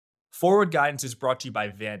Forward Guidance is brought to you by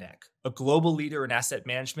VanEck, a global leader in asset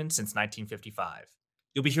management since 1955.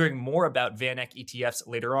 You'll be hearing more about VanEck ETFs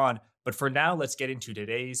later on, but for now, let's get into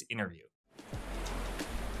today's interview.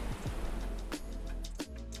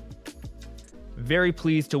 Very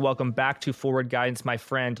pleased to welcome back to Forward Guidance my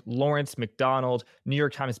friend Lawrence McDonald, New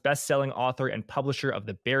York Times bestselling author and publisher of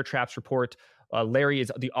the Bear Traps Report. Larry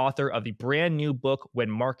is the author of the brand new book, When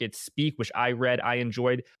Markets Speak, which I read, I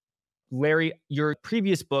enjoyed. Larry, your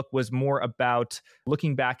previous book was more about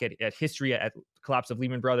looking back at history, at the collapse of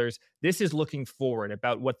Lehman Brothers. This is looking forward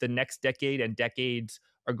about what the next decade and decades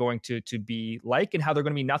are going to be like and how they're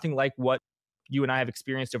going to be nothing like what you and I have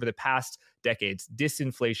experienced over the past decades.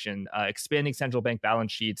 Disinflation, expanding central bank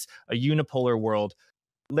balance sheets, a unipolar world.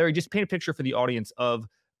 Larry, just paint a picture for the audience of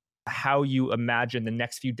how you imagine the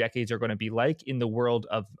next few decades are going to be like in the world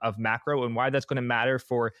of macro and why that's going to matter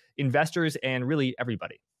for investors and really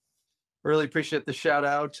everybody. Really appreciate the shout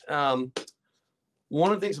out.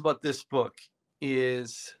 One of the things about this book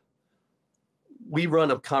is we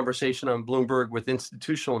run a conversation on Bloomberg with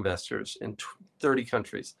institutional investors in 30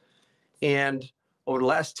 countries. And over the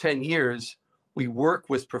last 10 years, we work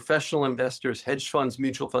with professional investors, hedge funds,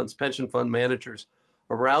 mutual funds, pension fund managers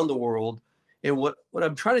around the world. And what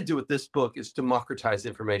I'm trying to do with this book is democratize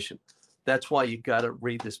information. That's why you got to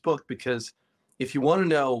read this book, because if you want to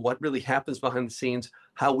know what really happens behind the scenes,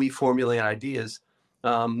 how we formulate ideas,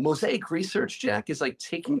 mosaic research, Jack, is like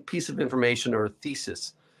taking a piece of information or a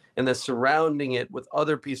thesis and then surrounding it with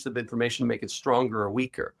other pieces of information to make it stronger or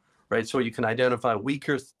weaker, right? So you can identify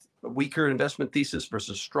weaker investment thesis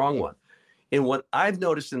versus strong one. And what I've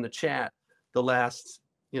noticed in the chat the last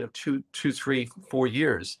 2, 3, 4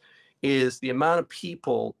 years is the amount of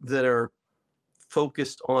people that are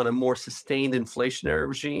focused on a more sustained inflationary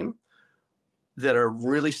regime, that are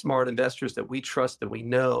really smart investors that we trust, that we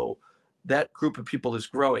know. That group of people is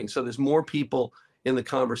growing. So there's more people in the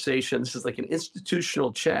conversation. This is like an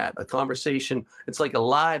institutional chat, a conversation. It's like a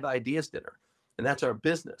live ideas dinner. And that's our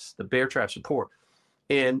business, the Bear Traps Report.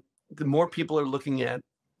 And the more people are looking at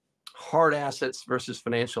hard assets versus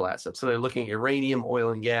financial assets. So they're looking at uranium,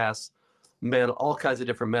 oil and gas, metal, all kinds of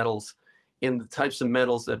different metals, in the types of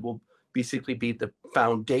metals that will basically be the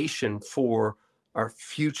foundation for our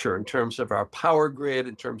future in terms of our power grid,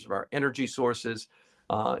 in terms of our energy sources,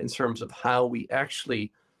 in terms of how we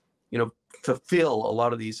actually, fulfill a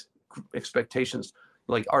lot of these expectations,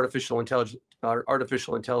 like artificial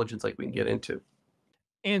intelligence, like we can get into.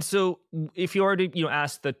 And so if you already,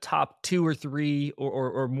 ask the top 2 or 3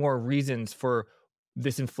 or more reasons for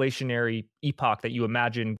this inflationary epoch that you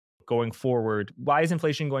imagine going forward, why is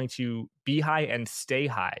inflation going to be high and stay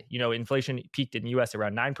high? Inflation peaked in the US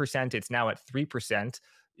around 9%. It's now at 3%,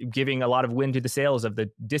 giving a lot of wind to the sails of the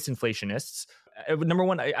disinflationists. Number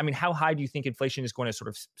one, how high do you think inflation is going to sort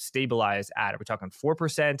of stabilize at? Are we talking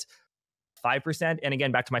 4%, 5%? And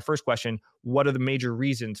again, back to my first question, what are the major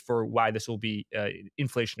reasons for why this will be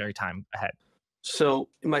inflationary time ahead? So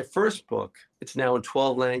in my first book, it's now in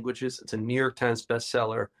 12 languages. It's a New York Times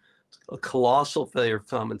bestseller. A colossal failure of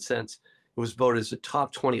common sense. It was voted as a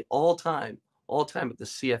top 20 all time at the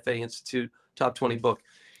CFA Institute top 20 book.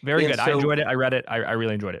 Very good. I enjoyed it. I read it. I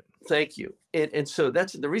really enjoyed it. Thank you. And so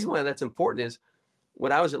that's the reason why that's important is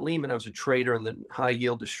when I was at Lehman, I was a trader in the high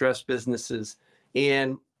yield distressed businesses,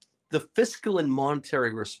 and the fiscal and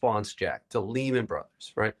monetary response, Jack, to Lehman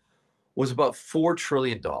Brothers, right, was about $4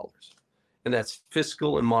 trillion. And that's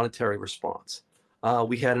fiscal and monetary response.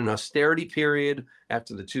 We had an austerity period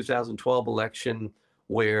after the 2012 election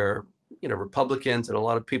where, Republicans and a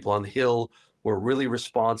lot of people on the Hill were really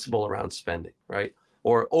responsible around spending, right?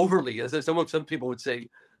 Or overly, as some people would say,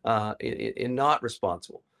 and not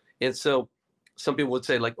responsible. And so some people would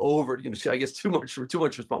say like over, I guess too much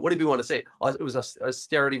response. What do you want to say? It was an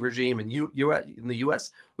austerity regime. And in the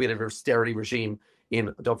US, we had an austerity regime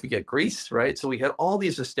in, don't forget, Greece, right? So we had all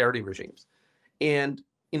these austerity regimes. And,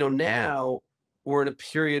 now we're in a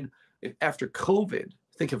period after COVID.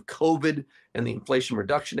 Think of COVID and the Inflation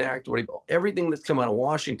Reduction Act, everything that's come out of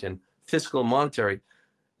Washington, fiscal and monetary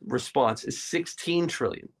response is 16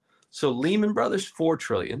 trillion. So Lehman Brothers, 4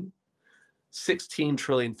 trillion, 16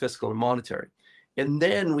 trillion fiscal and monetary. And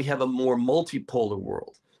then we have a more multipolar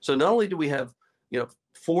world. So not only do we have,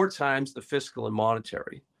 4 times the fiscal and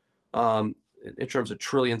monetary in terms of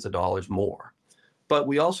trillions of dollars more, but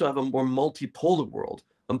we also have a more multipolar world,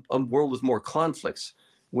 a world with more conflicts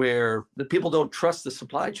where the people don't trust the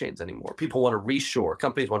supply chains anymore. People want to reshore.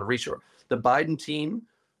 Companies want to reshore. The Biden team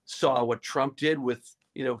saw what Trump did with,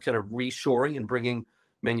 kind of reshoring and bringing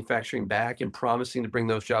manufacturing back and promising to bring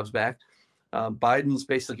those jobs back. Biden's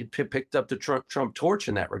basically picked up the Trump torch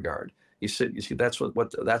in that regard. You see that's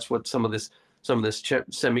what some of this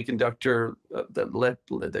semiconductor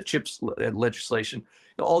the chips legislation,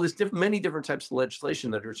 all this many different types of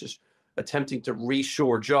legislation that are just attempting to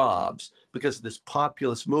reshore jobs because of this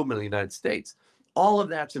populist movement in the United States. All of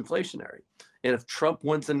that's inflationary. And if Trump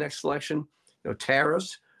wins the next election,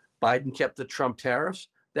 tariffs, Biden kept the Trump tariffs,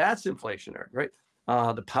 that's inflationary, right?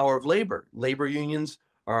 The power of labor unions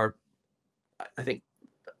are, I think,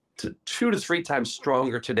 2 to 3 times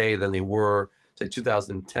stronger today than they were, say,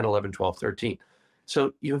 2010, 11, 12, 13.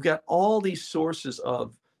 So you've got all these sources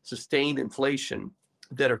of sustained inflation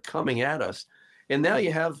that are coming at us. And now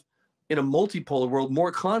you have, in a multipolar world,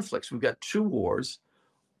 more conflicts. We've got 2 wars.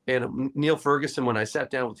 And Neil Ferguson, when I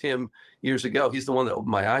sat down with him years ago, he's the one that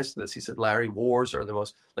opened my eyes to this. He said, Larry, wars are the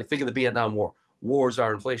most, like, think of the Vietnam War. Wars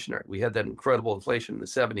are inflationary. We had that incredible inflation in the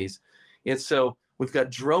 70s. And so we've got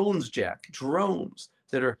drones, Jack, drones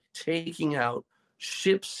that are taking out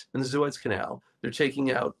ships in the Suez Canal. They're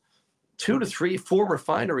taking out 2 to 3, 4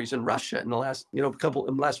 refineries in Russia in the last,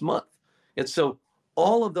 last month. And so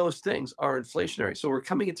all of those things are inflationary. So we're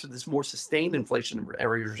coming into this more sustained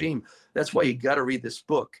inflationary regime. That's why you got to read this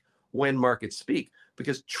book, When Markets Speak,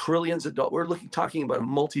 because trillions of dollars, we're talking about a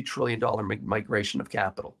multi-trillion-dollar migration of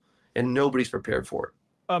capital, and nobody's prepared for it.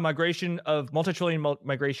 Multi-trillion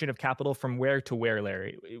migration of capital from where to where,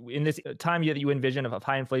 Larry? In this time that you envision of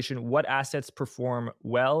high inflation, what assets perform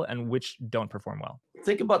well and which don't perform well?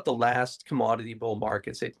 Think about the last commodity bull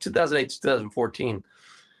market, say 2008, 2014.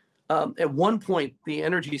 At one point, the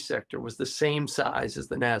energy sector was the same size as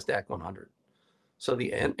the NASDAQ 100. So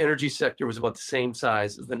the energy sector was about the same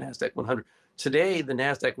size as the NASDAQ 100. Today, the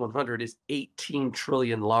NASDAQ 100 is 18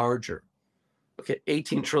 trillion larger. Okay,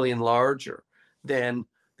 18 trillion larger than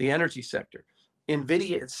the energy sector.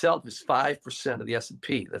 NVIDIA itself is 5% of the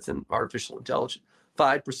S&P. That's in artificial intelligence.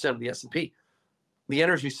 5% of the S&P. The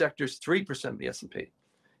energy sector is 3% of the S&P.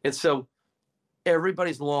 And so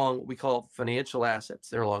everybody's long what we call financial assets.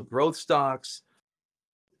 They're long growth stocks.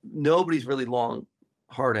 Nobody's really long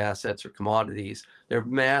hard assets or commodities. They're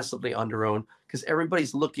massively underowned because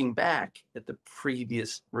everybody's looking back at the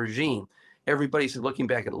previous regime. Everybody's looking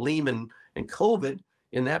back at Lehman and COVID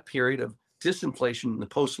in that period of disinflation in the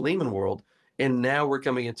post-Lehman world. And now we're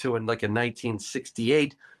coming into like a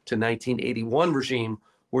 1968 to 1981 regime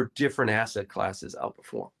where different asset classes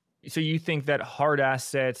outperform. So you think that hard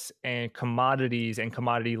assets and commodities and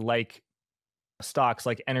commodity-like stocks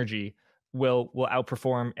like energy will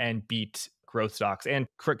outperform and beat growth stocks? And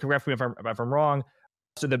correct me if I'm wrong.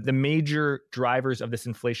 So the major drivers of this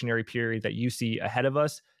inflationary period that you see ahead of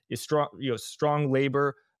us is strong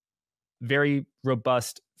labor, very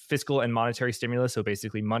robust fiscal and monetary stimulus, so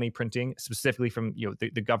basically money printing, specifically from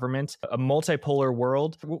the government, a multipolar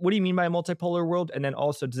world. What do you mean by a multipolar world? And then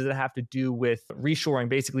also, does it have to do with reshoring?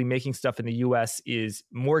 Basically, making stuff in the U.S. is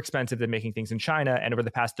more expensive than making things in China. And over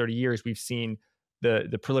the past 30 years, we've seen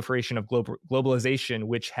the proliferation of globalization,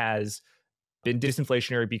 which has been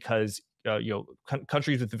disinflationary because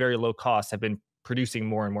countries with very low costs have been producing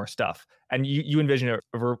more and more stuff. And you envision a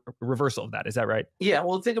reversal of that. Is that right? Yeah.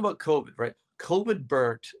 Well, think about COVID, right? COVID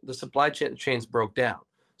burnt, the supply chains broke down.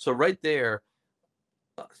 So right there,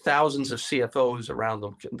 thousands of CFOs around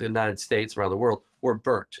the United States, around the world, were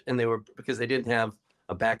burnt. And they were because they didn't have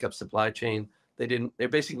a backup supply chain. They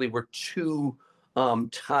basically were too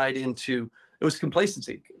tied into, it was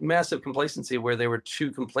complacency, massive complacency, where they were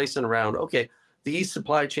too complacent around, okay, these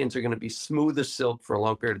supply chains are going to be smooth as silk for a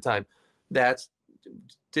long period of time. That's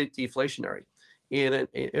deflationary. In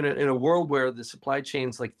a world where the supply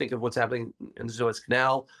chains, like, think of what's happening in the Suez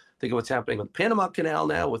Canal, think of what's happening with the Panama Canal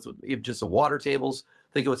now with just the water tables,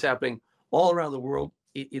 think of what's happening all around the world.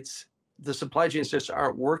 It's the supply chains just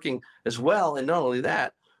aren't working as well. And not only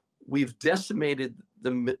that, we've decimated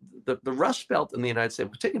the Rust Belt in the United States.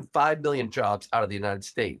 We've taken 5 million jobs out of the United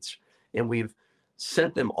States, and we've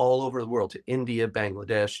sent them all over the world to India,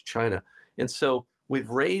 Bangladesh, China. And so we've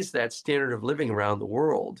raised that standard of living around the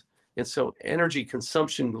world. And so energy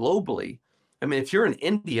consumption globally, I mean, if you're in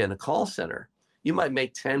India in a call center, you might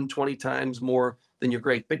make 10, 20 times more than your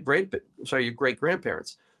great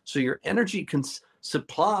grandparents. So your energy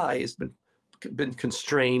supply has been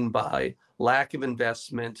constrained by lack of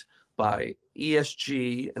investment, by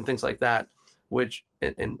ESG and things like that, which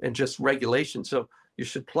and just regulation. So your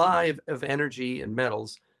supply of energy and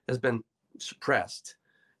metals has been suppressed,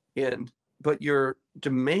 but your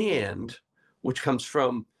demand, which comes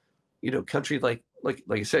from countries like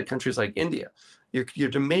I said, countries like India, your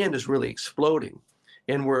demand is really exploding,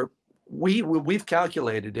 and we've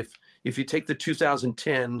calculated if you take the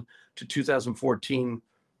 2010 to 2014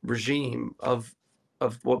 regime of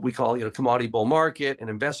what we call commodity bull market and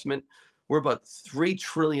investment, we're about $3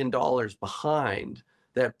 trillion behind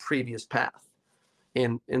that previous path.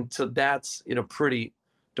 And so that's, pretty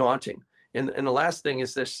daunting. And the last thing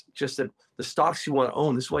is this, just that the stocks you want to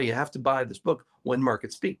own, this is why you have to buy this book, When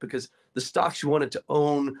Markets Speak, because the stocks you wanted to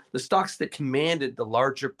own, the stocks that commanded the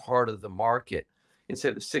larger part of the market in,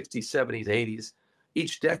 say, the 60s, 70s, 80s,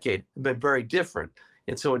 each decade have been very different.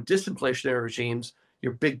 And so in disinflationary regimes,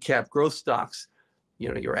 your big cap growth stocks,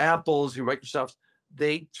 your Apples, your Microsofts,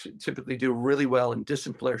 they typically do really well in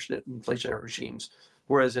disinflationary regimes.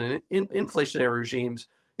 Whereas in inflationary regimes,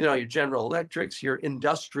 your General Electrics, your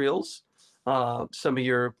industrials, some of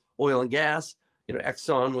your oil and gas,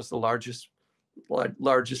 Exxon was the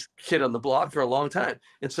largest kid on the block for a long time.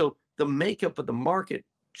 And so the makeup of the market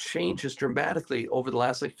changes dramatically over the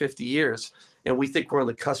last 50 years. And we think we're on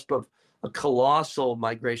the cusp of a colossal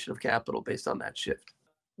migration of capital based on that shift.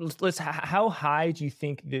 How high do you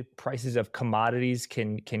think the prices of commodities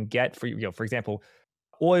can get for, for example,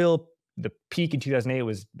 oil? The peak in 2008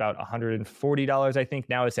 was about $140, I think.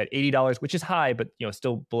 Now it's at $80, which is high, but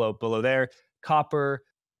still below there. Copper,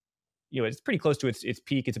 it's pretty close to its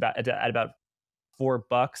peak. It's at about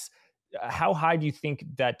 $4. How high do you think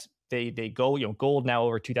that they go? Gold now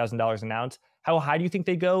over $2,000 an ounce. How high do you think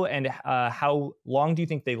they go, and how long do you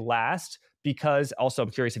think they last? Because also, I'm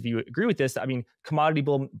curious if you agree with this. I mean, commodity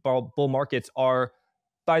bull markets are,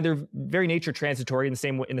 by their very nature, transitory in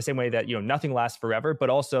the same way that nothing lasts forever. But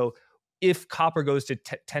also, if copper goes to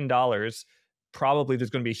 $10, probably there's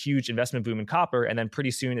going to be a huge investment boom in copper, and then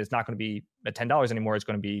pretty soon it's not going to be at $10 anymore. It's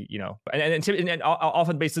going to be, and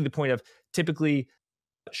often basically the point of typically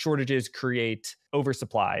shortages create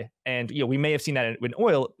oversupply, and we may have seen that in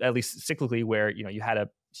oil, at least cyclically, where you had a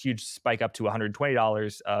huge spike up to $120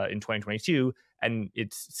 in 2022, and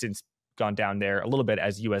it's since gone down there a little bit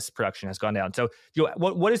as U.S. production has gone down. So,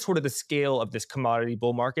 what is sort of the scale of this commodity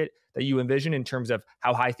bull market that you envision in terms of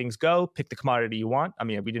how high things go? Pick the commodity you want. I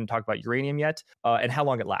mean, we didn't talk about uranium yet, and how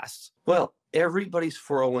long it lasts. Well, everybody's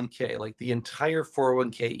 401k, like the entire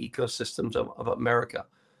 401k ecosystems of America,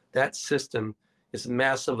 that system is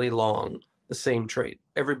massively long the same trade.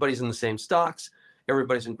 Everybody's in the same stocks.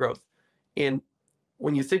 Everybody's in growth. And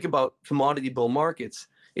when you think about commodity bull markets,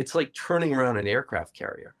 it's like turning around an aircraft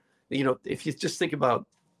carrier. If you just think about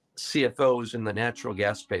CFOs in the natural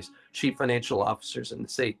gas space, chief financial officers in,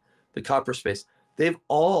 say, the copper space, they've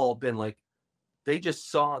all been like, they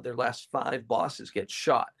just saw their last 5 bosses get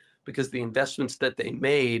shot because the investments that they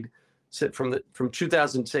made from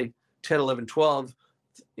 2000, say, 10, 11, 12,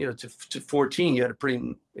 to 14, you had a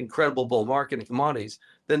pretty incredible bull market in commodities.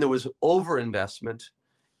 Then there was overinvestment,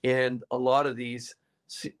 and a lot of these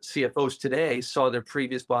CFOs today saw their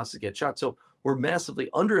previous bosses get shot. So we're massively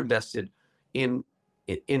underinvested in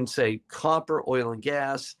say, copper, oil and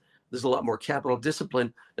gas. There's a lot more capital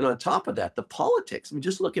discipline. And on top of that, the politics. I mean,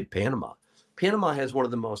 just look at Panama. Panama has one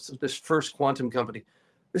of the most, this First Quantum company,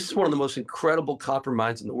 this is one of the most incredible copper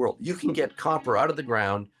mines in the world. You can get copper out of the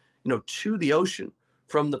ground, to the ocean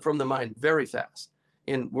from the mine very fast.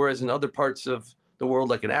 And whereas in other parts of the world,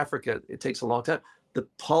 like in Africa, it takes a long time. The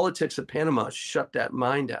politics of Panama shut that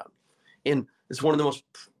mine down. And it's one of the most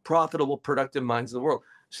profitable, productive mines in the world.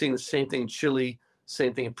 Seeing the same thing in Chile,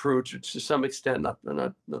 same thing in Peru, to some extent, not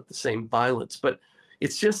the same violence, but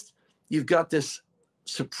it's just, you've got this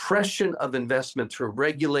suppression of investment through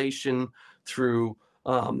regulation, through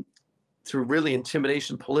really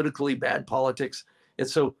intimidation, politically bad politics. And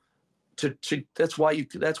so that's why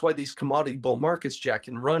these commodity bull markets, Jack,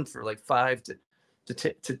 can run for like 5 to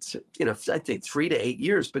I think 3 to 8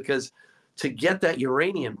 years, because to get that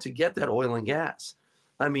uranium, to get that oil and gas,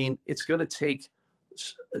 I mean, it's going to take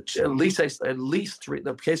at least three.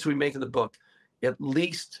 The case we make in the book, at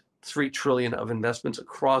least $3 trillion of investments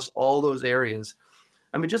across all those areas.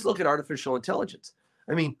 I mean, just look at artificial intelligence.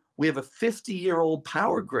 I mean, we have a 50-year-old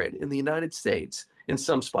power grid in the United States, in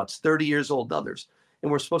some spots, 30 years old in others,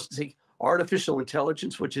 and we're supposed to take artificial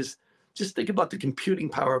intelligence, which is, just think about the computing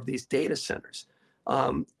power of these data centers.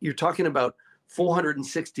 You're talking about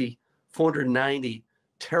 460, 490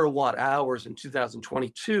 terawatt hours in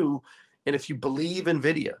 2022. And if you believe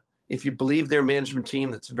NVIDIA, if you believe their management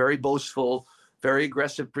team that's very boastful, very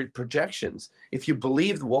aggressive projections, if you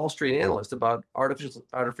believe the Wall Street analyst about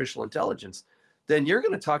artificial intelligence, then you're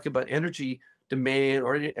going to talk about energy demand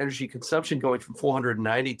or energy consumption going from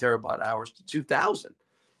 490 terawatt hours to 2,000.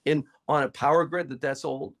 And on a power grid that's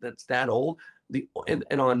that old,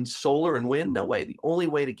 and on solar and wind, no way. The only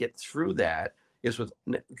way to get through that is with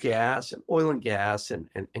gas and oil and gas and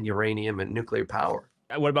uranium and nuclear power.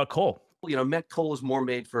 What about coal? Met coal is more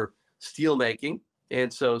made for steel making.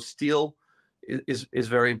 And so steel, is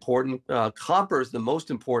very important. Copper is the most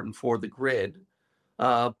important for the grid,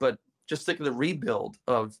 but just think of the rebuild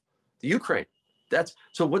of the Ukraine.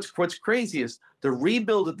 So what's crazy is the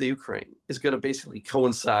rebuild of the Ukraine is going to basically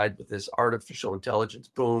coincide with this artificial intelligence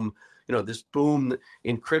boom, this boom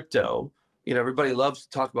in crypto. Everybody loves to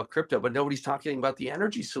talk about crypto, but nobody's talking about the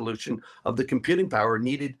energy solution of the computing power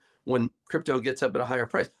needed when crypto gets up at a higher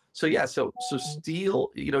price. So yeah, so steel,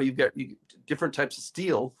 you've got different types of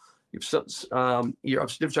steel,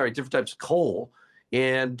 different types of coal,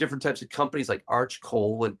 and different types of companies like Arch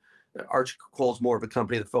Coal, and Arch Coal is more of a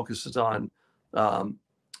company that focuses on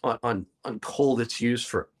coal that's used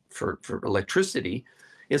for electricity.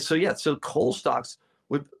 And so yeah, so coal stocks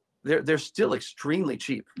they're still extremely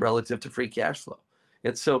cheap relative to free cash flow.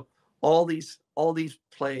 And so all these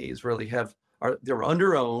plays really they're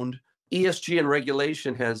under-owned. ESG and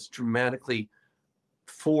regulation has dramatically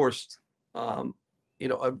forced a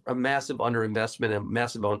massive underinvestment and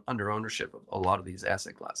massive under-ownership of a lot of these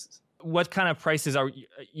asset classes. What kind of prices are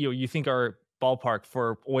you think are ballpark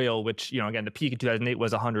for oil, which, again, the peak in 2008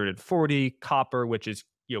 was 140, copper, which is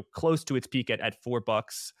close to its peak at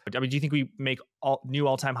 $4. I mean, do you think we make new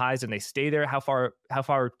all-time highs and they stay there? How far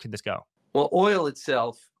could this go? Well, oil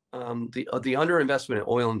itself, the underinvestment in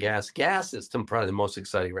oil and gas is probably the most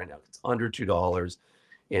exciting right now. It's under $2,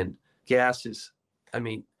 and gas is, I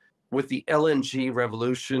mean, with the LNG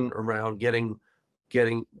revolution around getting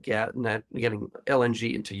LNG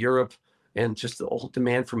into Europe, and just the whole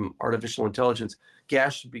demand from artificial intelligence,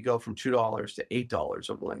 gas should go from $2 to $8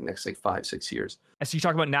 over the next 5-6 years. And so you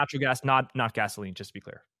talk about natural gas, not gasoline, just to be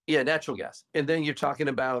clear. Yeah, natural gas. And then you're talking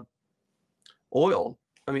about oil.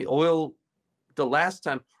 I mean, oil, the last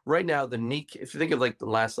time, right now, the Nikkei, if you think of the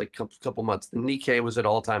last couple months, the Nikkei was at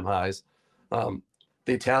all-time highs.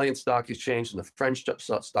 The Italian stock exchange and the French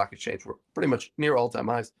stock exchange were pretty much near all-time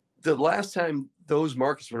highs. The last time those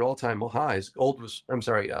markets were at all-time highs, oil was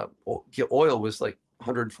like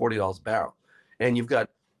 $140 a barrel. And you've got,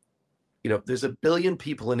 there's 1 billion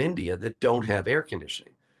people in India that don't have air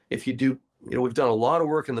conditioning. If you do, we've done a lot of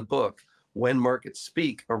work in the book, When Markets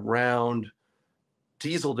Speak, around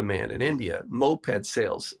diesel demand in India, moped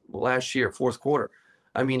sales last year, fourth quarter.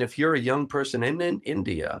 I mean, if you're a young person in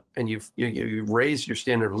India and you've raised your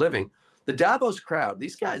standard of living, the Davos crowd,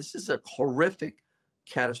 these guys, this is a horrific,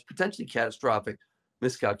 potentially catastrophic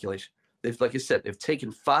miscalculation. Like I said, they've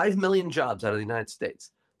taken 5 million jobs out of the United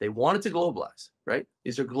States. They wanted to globalize, right?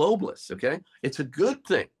 These are globalists, okay? It's a good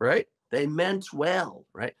thing, right? They meant well,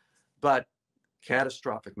 right? But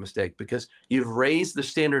catastrophic mistake, because you've raised the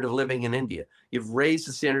standard of living in India. You've raised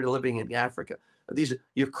the standard of living in Africa.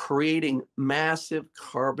 You're creating massive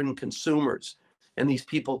carbon consumers, and these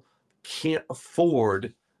people can't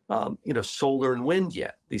afford solar and wind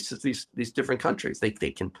yet. These different countries, they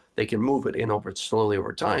can move it in slowly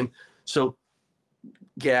over time. So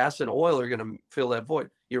gas and oil are going to fill that void.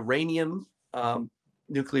 Uranium,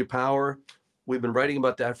 nuclear power, we've been writing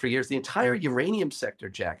about that for years. The entire uranium sector,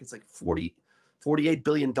 Jack, it's like $48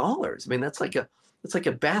 billion. I mean, that's like a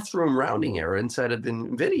bathroom rounding error inside of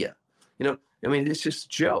NVIDIA. I mean, it's just a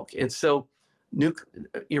joke. And so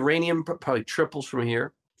uranium probably triples from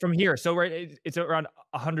here. So right, it's around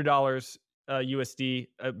 $100 USD,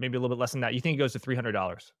 maybe a little bit less than that. You think it goes to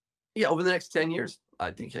 $300? Yeah, over the next 10 years,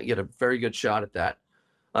 I think I get a very good shot at that.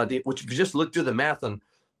 Which, if you just look through the math on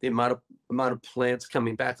the amount of plants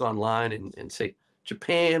coming back online in say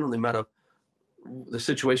Japan, and the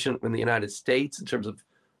situation in the United States in terms of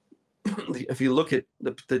if you look at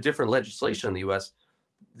the different legislation in the U.S.,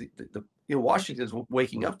 Washington is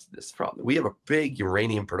waking up to this problem. We have a big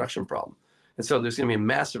uranium production problem. And so there's going to be a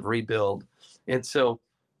massive rebuild. And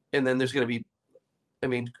then there's going to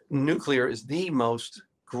be, nuclear is the most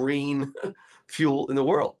green fuel in the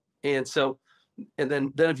world. And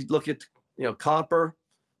then if you look at, copper,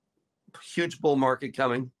 huge bull market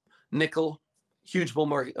coming, nickel, huge bull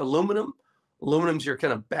market, aluminum's your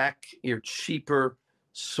kind of your cheaper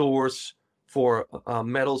source for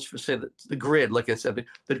metals for, say, the grid. Like I said,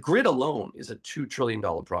 the grid alone is a $2 trillion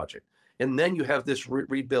project. And then you have this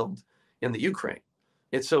rebuild in the Ukraine.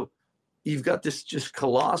 And so you've got this just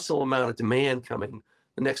colossal amount of demand coming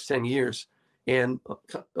the next 10 years. And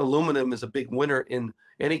aluminum is a big winner in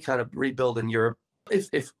any kind of rebuild in Europe.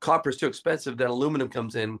 If copper is too expensive, then aluminum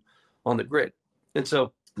comes in on the grid. And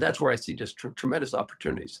so that's where I see just tremendous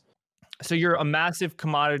opportunities. So you're a massive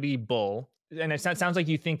commodity bull. And it sounds like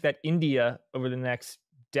you think that India over the next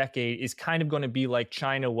decade is kind of going to be like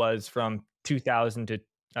China was from 2000 to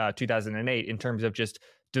 2008 in terms of just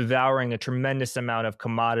devouring a tremendous amount of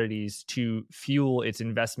commodities to fuel its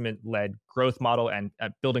investment-led growth model and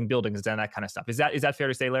building buildings and that kind of stuff. Is that fair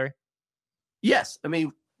to say, Larry? Yes. I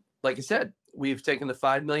mean, like I said, we've taken the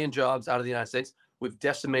 5 million jobs out of the United States. We've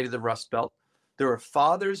decimated the Rust Belt. There are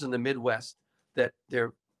fathers in the Midwest that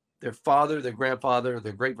their father, their grandfather,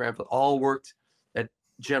 their great grandfather all worked at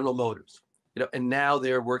General Motors, and now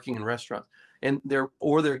they're working in restaurants, and they're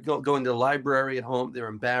going to the library at home. They're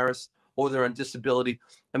embarrassed, or they're on disability.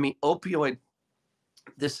 I mean, opioid.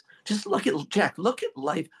 Just look at Jack. Look at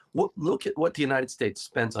life. Look at what the United States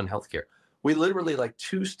spends on healthcare. We literally like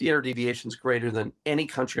 2 standard deviations greater than any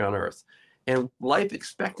country on earth, and life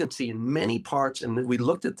expectancy in many parts. And we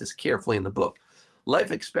looked at this carefully in the book.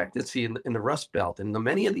 Life expectancy in the Rust Belt and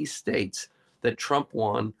many of these states that Trump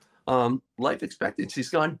won, life expectancy's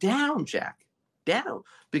gone down, Jack, down,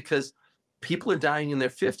 because people are dying in their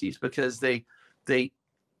 50s because they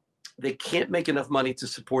can't make enough money to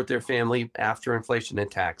support their family after inflation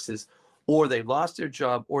and taxes, or they lost their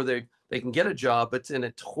job, or they can get a job, but it's in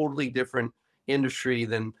a totally different industry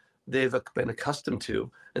than they've been accustomed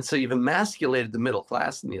to. And so you've emasculated the middle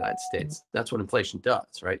class in the United States. That's what inflation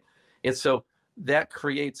does, right? And so that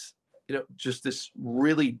creates, just this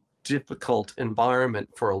really difficult environment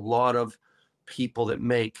for a lot of people that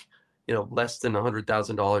make, less than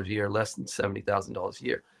 $100,000 a year, less than $70,000 a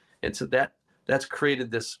year. And so that's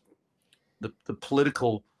created this,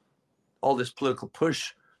 all this political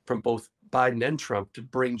push from both Biden and Trump to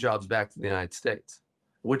bring jobs back to the United States,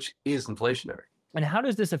 which is inflationary. And how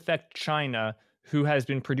does this affect China, who has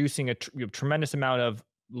been producing a tremendous amount of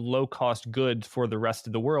low-cost goods for the rest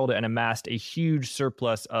of the world and amassed a huge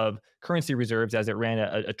surplus of currency reserves as it ran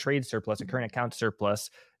a trade surplus, a current account surplus?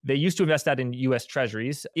 They used to invest that in U.S.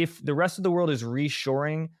 treasuries. If the rest of the world is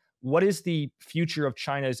reshoring, what is the future of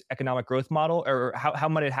China's economic growth model, or how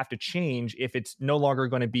might it have to change if it's no longer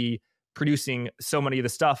going to be producing so many of the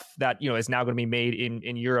stuff that is now going to be made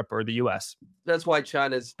in Europe or the U.S.? That's why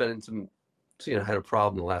China's been in some, had a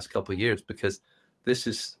problem the last couple of years, because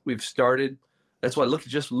we've started. That's why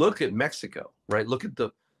look at Mexico, right? Look at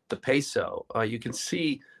the peso. You can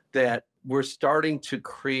see that we're starting to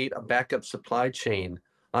create a backup supply chain.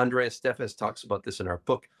 Andreas Steffes talks about this in our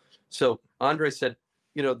book. So Andre said,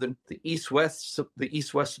 the East-West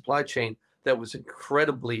supply chain that was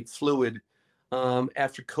incredibly fluid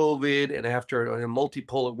after COVID and after a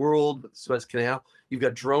multipolar world with the Suez Canal. You've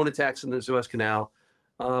got drone attacks in the Suez Canal.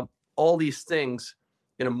 All these things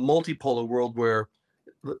in a multipolar world where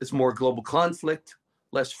it's more global conflict,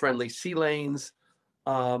 less friendly sea lanes.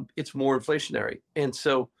 It's more inflationary. And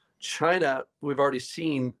so China, we've already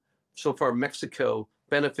seen so far Mexico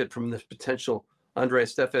benefit from this potential.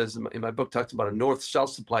 Andreas Steffes in my book talks about a north-south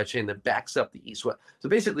supply chain that backs up the east-west. So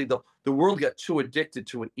basically the world got too addicted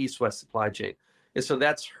to an east-west supply chain. And so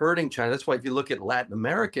that's hurting China. That's why if you look at Latin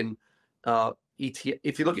American ETF,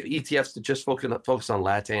 if you look at ETFs that just focus on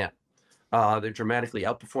LATAM, they're dramatically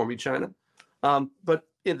outperforming China. But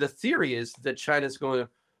the theory is that China's going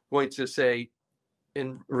to say,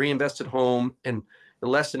 and reinvest at home and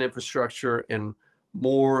less in infrastructure and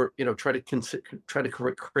more, try to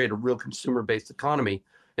create a real consumer-based economy.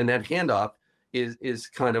 And that handoff is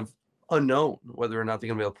kind of unknown whether or not they're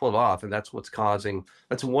going to be able to pull it off. And that's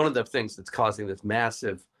one of the things that's causing this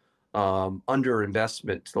massive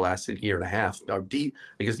underinvestment the last year and a half.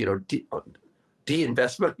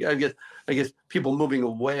 De-investment. I guess people moving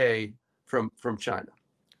away from China.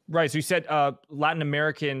 Right. So you said Latin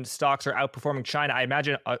American stocks are outperforming China. I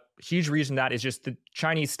imagine a huge reason that is just the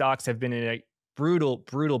Chinese stocks have been in a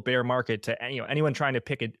brutal bear market. To anyone trying to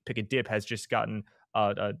pick a dip has just gotten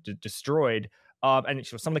destroyed. And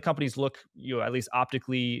some of the companies look, at least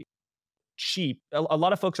optically cheap. A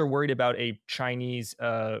lot of folks are worried about a Chinese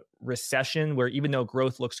recession, where even though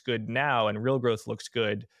growth looks good now and real growth looks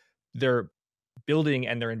good, their building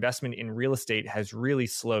and their investment in real estate has really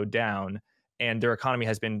slowed down, and their economy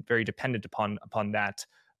has been very dependent upon that.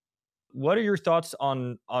 What are your thoughts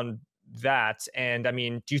on that? And I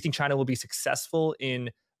mean, do you think China will be successful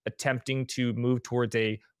in attempting to move towards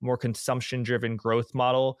a more consumption-driven growth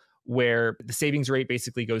model, where the savings rate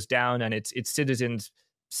basically goes down and its citizens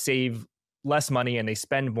save less money and they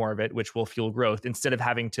spend more of it, which will fuel growth, instead of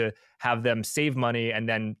having to have them save money and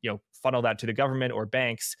then funnel that to the government or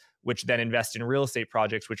banks, which then invest in real estate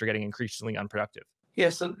projects, which are getting increasingly unproductive? Yeah,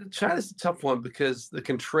 so China's a tough one, because the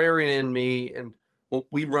contrarian in me, and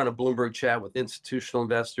we run a Bloomberg chat with institutional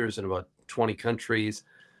investors in about 20 countries,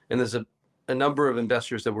 and there's a number of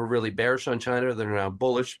investors that were really bearish on China that are now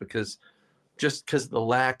bullish, because the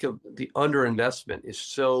lack of the underinvestment is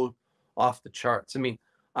so off the charts. I mean,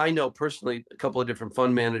 I know personally a couple of different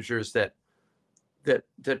fund managers that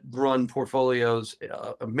run portfolios,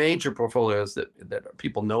 major portfolios that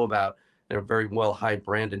people know about. They're very well high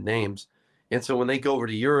branded names, And so when they go over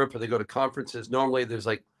to Europe or they go to conferences, normally there's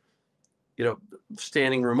like,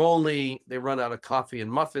 standing room only. They run out of coffee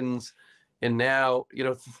and muffins. And now,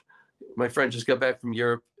 my friend just got back from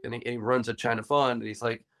Europe, and he runs a China fund. And he's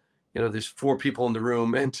like, there's 4 people in the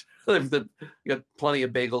room, and you got plenty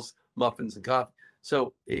of bagels, muffins, and coffee.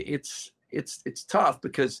 So it's tough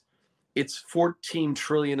because it's 14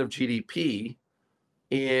 trillion of GDP,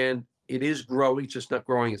 and it is growing, just not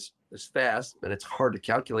growing as fast, and it's hard to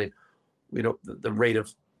calculate. The rate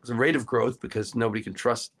of growth because nobody can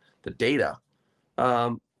trust the data.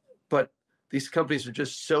 But these companies are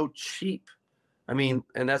just so cheap. I mean,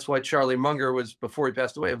 and that's why Charlie Munger was, before he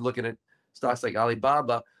passed away, of looking at stocks like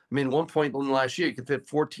Alibaba. I mean, one point in the last year, you could fit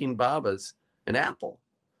 14 Babas in Apple.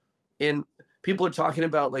 And people are talking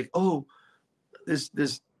about like, oh, there's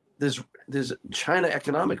China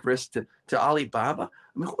economic risk to Alibaba.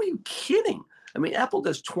 I mean, who are you kidding? I mean, Apple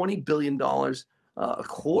does $20 billion a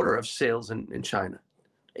quarter of sales in China,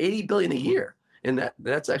 80 billion a year. And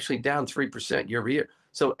that's actually down 3% year over year.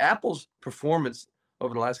 So Apple's performance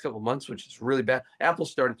over the last couple of months, which is really bad,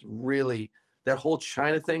 Apple's starting to really, that whole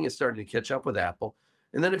China thing is starting to catch up with Apple.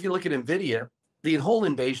 And then if you look at NVIDIA, the whole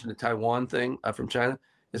invasion of Taiwan thing from China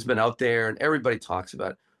has been out there and everybody talks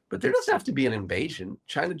about it. But there doesn't have to be an invasion.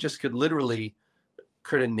 China just could literally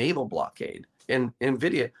create a naval blockade. And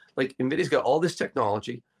NVIDIA's got all this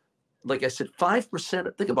technology. Like I said,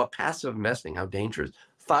 5%, think about passive investing, how dangerous.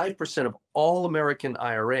 5% of all American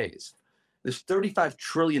IRAs, there's $35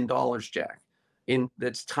 trillion, Jack,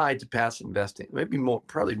 that's tied to passive investing. Maybe more,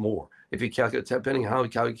 probably more, if you calculate, depending on how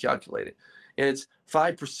you calculate it. And it's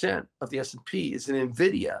 5% of the S&P is in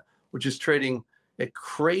NVIDIA, which is trading at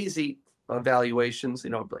crazy valuations,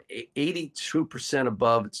 82%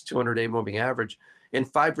 above its 200-day moving average,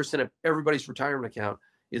 and 5% of everybody's retirement account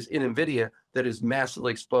is in NVIDIA that is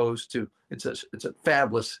massively exposed to, it's a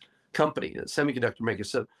fabulous company, a semiconductor maker.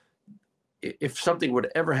 So if something would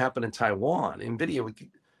ever happen in Taiwan, NVIDIA would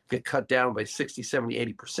get cut down by 60,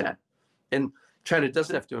 70, 80%. And China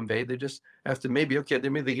doesn't have to invade. They just have to maybe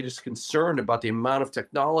they're just concerned about the amount of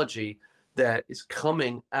technology that is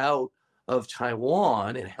coming out of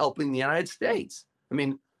Taiwan and helping the United States. I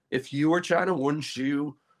mean, if you were China, wouldn't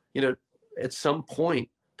you, at some point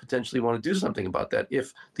potentially want to do something about that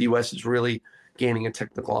if the U.S. is really gaining a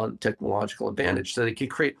technological advantage? So they could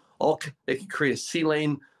create a sea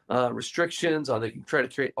lane restrictions, or they can try to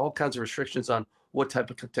create all kinds of restrictions on what type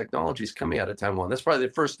of technology is coming out of Taiwan. That's probably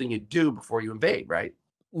the first thing you do before you invade, right?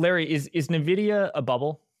 Larry, is NVIDIA a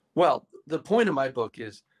bubble? Well, the point of my book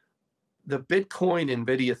is the Bitcoin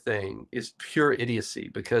NVIDIA thing is pure idiocy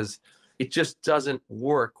because it just doesn't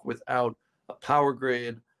work without a power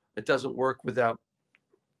grid. It doesn't work without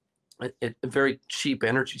a very cheap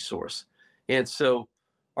energy source. And so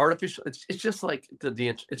it's just like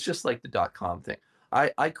the .com thing.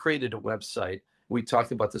 I created a website. We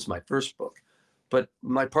talked about this in my first book, but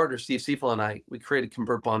my partner Steve Seifel and we created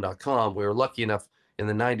convertbond.com. We were lucky enough in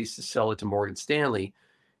the 90s to sell it to Morgan Stanley,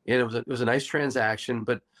 and it was a nice transaction.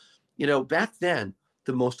 But back then,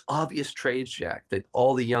 the most obvious trades, Jack, that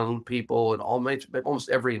all the young people and almost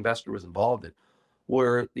every investor was involved in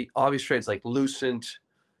were the obvious trades like Lucent,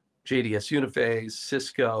 JDS Uniphase,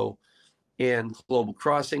 Cisco, and Global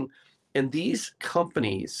Crossing. And these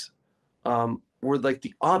companies were like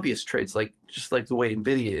the obvious trades, just like the way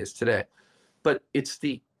NVIDIA is today. But it's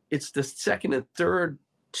the second and third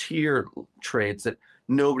tier trades that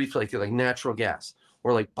nobody feels like natural gas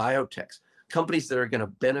or like biotechs, companies that are going to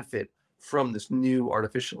benefit from this new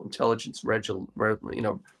artificial intelligence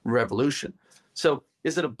revolution. So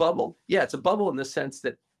is it a bubble? Yeah, it's a bubble in the sense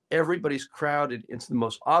that everybody's crowded into the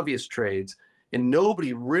most obvious trades, and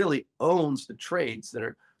nobody really owns the trades that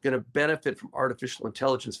are going to benefit from artificial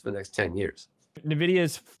intelligence for the next 10 years.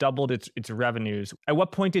 NVIDIA's doubled its revenues. At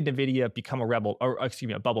what point did NVIDIA become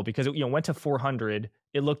a bubble? Because it went to 400,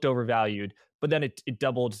 it looked overvalued, but then it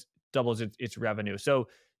doubles its revenue. So,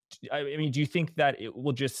 I mean, do you think that it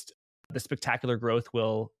will the spectacular growth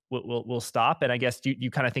will stop? And I guess you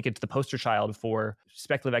kind of think it's the poster child for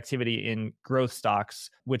speculative activity in growth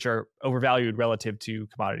stocks, which are overvalued relative to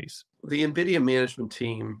commodities. The NVIDIA management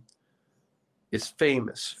team is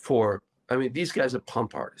famous for, these guys are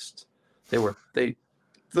pump artists. They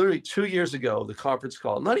literally 2 years ago, the conference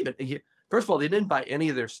call, not even a year. First of all, they didn't buy any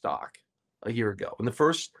of their stock a year ago. And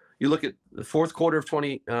you look at the fourth quarter of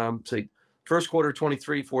first quarter of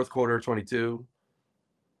 23, fourth quarter of 22,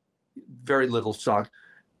 very little stock.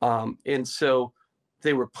 And so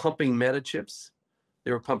they were pumping meta chips.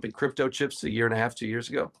 They were pumping crypto chips a year and a half, 2 years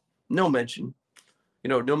ago. No mention,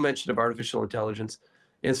 no mention of artificial intelligence.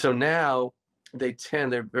 And so now you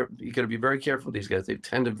got to be very careful with these guys. They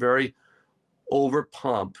tend to very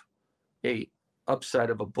overpump a upside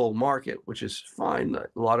of a bull market, which is fine. A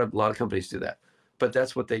lot of companies do that, but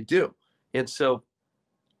that's what they do. And so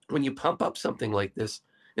when you pump up something like this,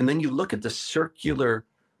 and then you look at the circular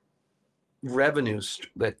revenues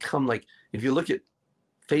that come, like if you look at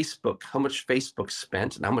Facebook, how much Facebook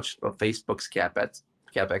spent and how much of Facebook's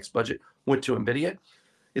CapEx budget went to NVIDIA,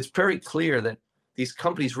 it's very clear that these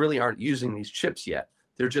companies really aren't using these chips yet.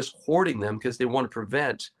 They're just hoarding them because they want to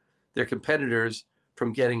prevent their competitors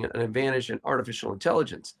from getting an advantage in artificial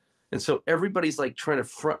intelligence. And so everybody's like trying to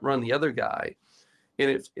front run the other guy.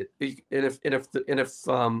 And if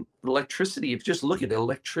electricity, if you just look at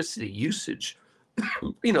electricity usage,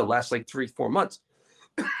 lasts like 3-4 months,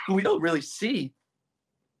 we don't really see,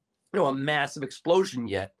 a massive explosion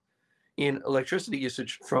yet in electricity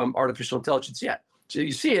usage from artificial intelligence yet. So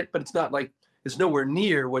you see it, but it's not like, it's nowhere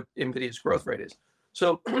near what NVIDIA's growth rate is.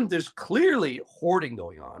 So there's clearly hoarding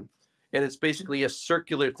going on. And it's basically a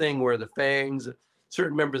circular thing where the FANGs,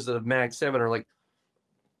 certain members of Mag 7 are like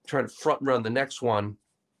trying to front run the next one.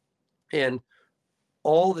 And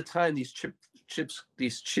all the time these chips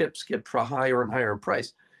get higher and higher in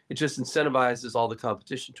price. It just incentivizes all the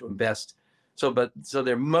competition to invest. So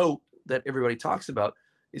their moat that everybody talks about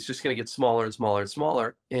is just going to get smaller and smaller and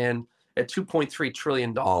smaller. And at $2.3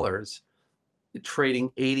 trillion, trading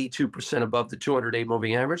 82% above the 200-day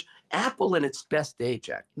moving average. Apple in its best day,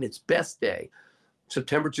 Jack, in its best day,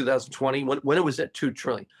 September 2020, when it was at 2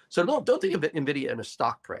 trillion. So don't think of it, NVIDIA in a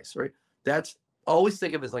stock price, right? That's always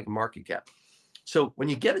think of it as like a market cap. So when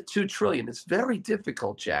you get at 2 trillion, it's very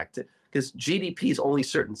difficult, Jack, because GDP is only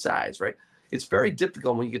certain size, right? It's very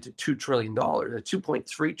difficult when you get to $2 trillion, at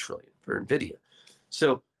 2.3 trillion for NVIDIA.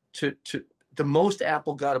 So the most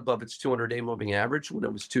Apple got above its 200-day moving average when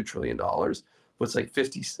it was $2 trillion was like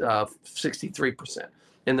 63%.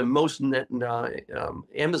 And the most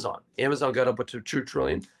Amazon got up to 2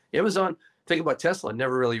 trillion. Amazon, think about Tesla,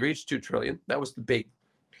 never really reached 2 trillion. That was the big,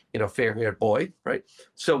 fair-haired boy, right?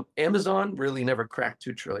 So Amazon really never cracked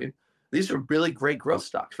 2 trillion. These are really great growth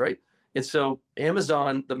stocks, right? And so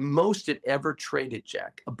Amazon, the most it ever traded,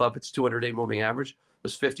 Jack, above its 200-day moving average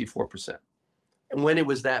was 54%. And when it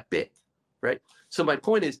was that big, right? So my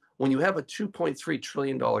point is, when you have a $2.3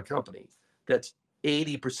 trillion company that's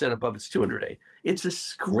 80% above its 200-day, it's a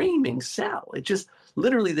screaming sell. It just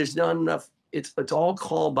literally, there's not enough. It's all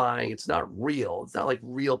call buying. It's not real. It's not like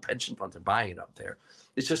real pension funds are buying it up there.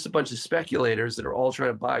 It's just a bunch of speculators that are all trying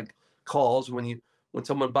to buy calls. When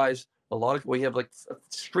someone buys we have like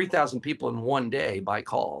 3,000 people in one day buy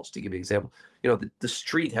calls, to give you an example. The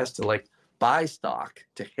street has to like buy stock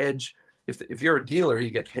to hedge. If you're a dealer, you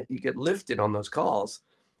get lifted on those calls,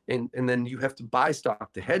 and then you have to buy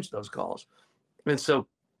stock to hedge those calls. And so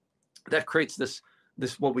that creates this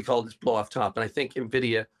what we call this blow off top. And I think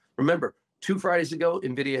NVIDIA, remember, 2 Fridays ago,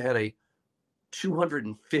 NVIDIA had a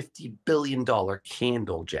 $250 billion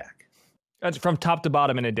candle, Jack. That's from top to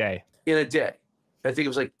bottom in a day. In a day. I think it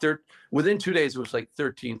was like within 2 days, it was like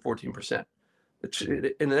 13-14%.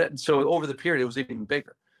 And so over the period, it was even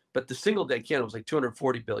bigger. But the single day candle was like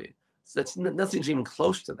 240 billion. So nothing's even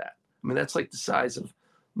close to that. I mean, that's like the size of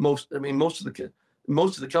most of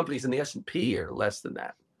the companies in the S&P are less than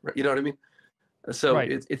that. Right? You know what I mean? So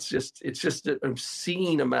right. It's just an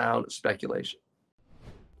obscene amount of speculation.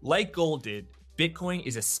 Like gold did, Bitcoin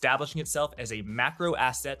is establishing itself as a macro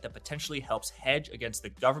asset that potentially helps hedge against the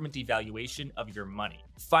government devaluation of your money.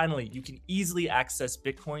 Finally, you can easily access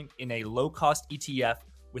Bitcoin in a low-cost ETF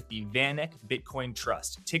with the VanEck Bitcoin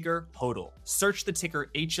Trust, ticker HODL. Search the ticker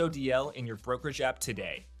HODL in your brokerage app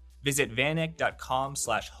today. Visit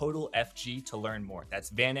vaneck.com/HODLFG to learn more.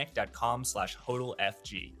 That's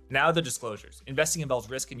vaneck.com/HODLFG. Now the disclosures. Investing involves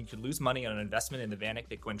risk and you could lose money on an investment in the VanEck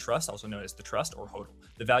Bitcoin Trust, also known as the Trust or HODL.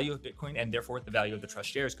 The value of Bitcoin and therefore the value of the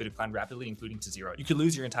Trust shares could decline rapidly, including to zero. You could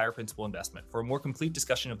lose your entire principal investment. For a more complete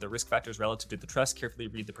discussion of the risk factors relative to the trust, carefully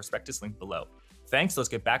read the prospectus link below. Thanks, let's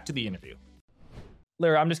get back to the interview.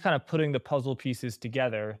 Larry, I'm just kind of putting the puzzle pieces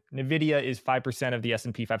together. NVIDIA is 5% of the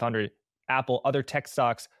S&P 500. Apple, other tech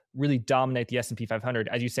stocks really dominate the S&P 500.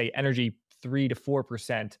 As you say, energy 3 to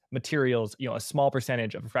 4%, materials, a small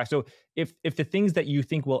percentage of a fraction. So if the things that you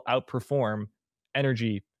think will outperform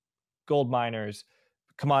energy, gold miners,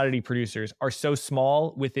 commodity producers are so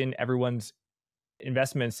small within everyone's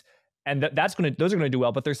investments, and those are going to do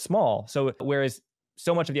well, but they're small. So whereas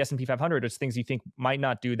so much of the S&P 500 is things you think might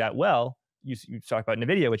not do that well, you talked about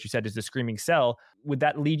NVIDIA, which you said is the screaming sell. Would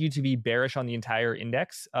that lead you to be bearish on the entire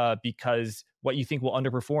index because what you think will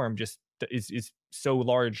underperform just is so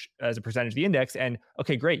large as a percentage of the index? And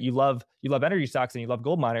okay, great, you love energy stocks and you love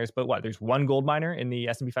gold miners, but what? There's one gold miner in the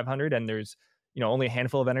S&P 500, and there's only a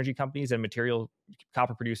handful of energy companies and material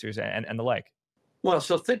copper producers and the like. Well,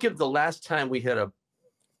 so think of the last time we had a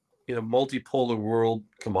multipolar world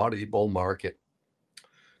commodity bull market,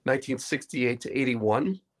 1968 to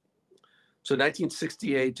 81. So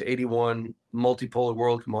 1968 to 81, multipolar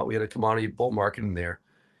world commodity, we had a commodity bull market in there.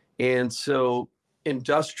 And so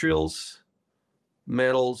industrials,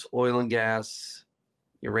 metals, oil and gas,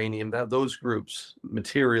 uranium, those groups,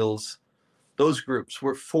 materials, those groups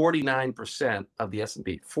were 49% of the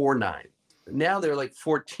S&P, 49. Now they're like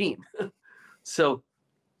 14. So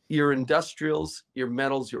your industrials, your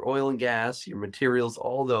metals, your oil and gas, your materials,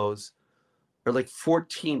 all those are like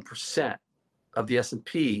 14% of the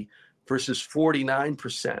S&P versus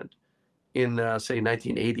 49% in, say,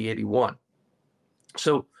 1980, 81.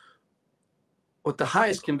 So with the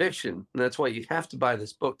highest conviction, and that's why you have to buy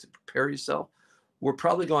this book to prepare yourself, we're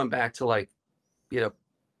probably going back to like,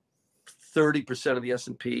 30% of the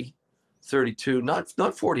S&P, 32,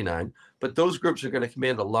 not 49, but those groups are going to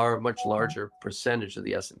command a much larger percentage of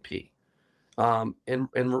the S&P. And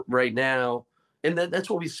right now, and that's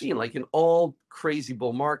what we've seen, like in all crazy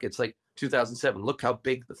bull markets, like 2007, look how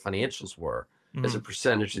big the financials were as a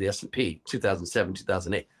percentage of the S&P, 2007,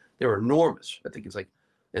 2008. They were enormous. I think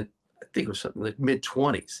it was something like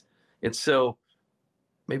mid-20s. And so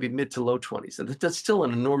maybe mid to low 20s. And that's still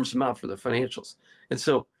an enormous amount for the financials. And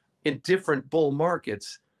so in different bull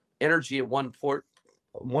markets, energy at one point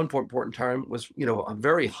important time was, a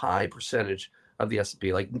very high percentage of the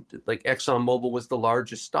S&P. Like ExxonMobil was the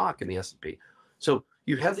largest stock in the S&P. So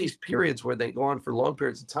you have these periods where they go on for long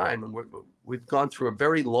periods of time, and we've gone through a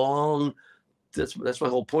very long. That's my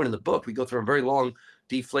whole point in the book. We go through a very long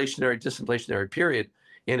deflationary, disinflationary period,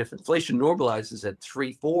 and if inflation normalizes at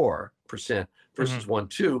 3-4% versus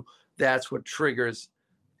 1-2, that's what triggers,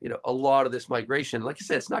 a lot of this migration. Like I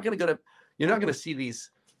said, it's not going to you're not going to see these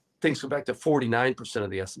things go back to 49% of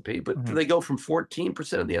the S&P, but they go from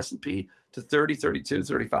 14% of the S&P to 30, 32,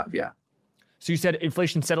 35. Yeah. So you said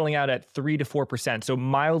inflation settling out at 3 to 4%, so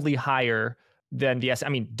mildly higher than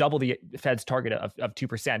double the Fed's target of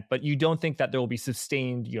 2%. But you don't think that there will be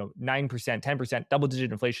sustained, 9%, 10%,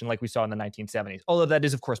 double-digit inflation like we saw in the 1970s, although that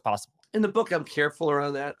is, of course, possible. In the book, I'm careful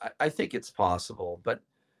around that. I think it's possible, but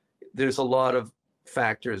there's a lot of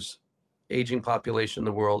factors, aging population in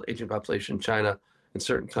the world, aging population in China, in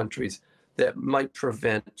certain countries, that might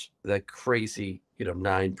prevent that crazy,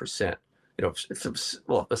 9%. A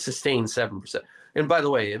sustained 7%. And by the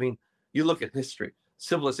way, you look at history,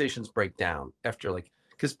 civilizations break down after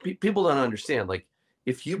because people don't understand,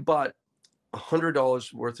 if you bought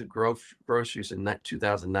 $100 worth of groceries in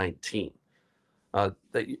 2019,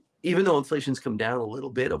 even though inflation's come down a little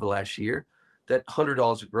bit over the last year, that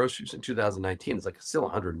 $100 of groceries in 2019 is still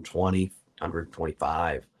 $120,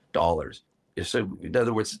 $125. So in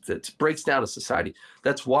other words, it breaks down a society.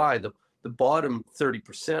 That's why the bottom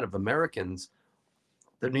 30% of Americans,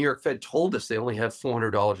 the New York Fed told us they only have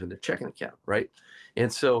 $400 in their checking account, right?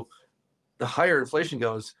 And so the higher inflation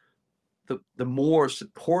goes, the more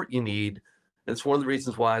support you need. And it's one of the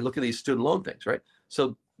reasons why I look at these student loan things, right?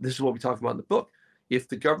 So this is what we talk about in the book. If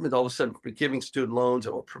the government all of a sudden giving student loans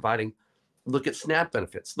or providing, look at SNAP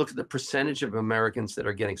benefits, look at the percentage of Americans that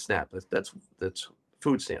are getting SNAP. That's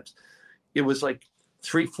food stamps. It was like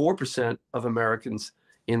 3-4% of Americans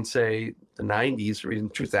in, say, the 90s or even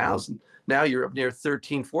 2000. Now you're up near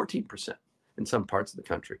 13-14% in some parts of the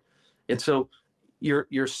country. And so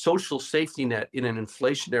your social safety net in an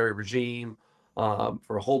inflationary regime,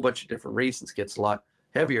 for a whole bunch of different reasons, gets a lot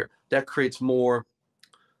heavier. That creates more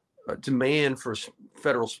demand for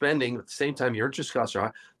federal spending. At the same time, your interest costs are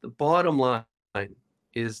high. The bottom line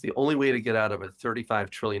is the only way to get out of a $35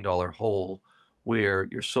 trillion hole where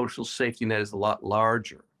your social safety net is a lot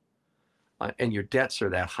larger and your debts are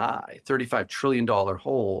that high. $35 trillion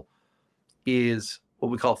hole is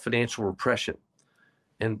what we call financial repression.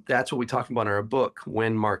 And that's what we talk about in our book,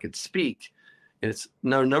 When Markets Speak. And it's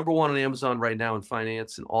now number one on Amazon right now in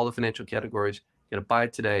finance and all the financial categories. You got to buy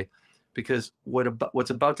it today, because what's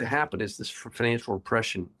about to happen is this financial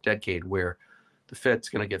repression decade where the Fed's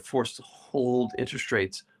going to get forced to hold interest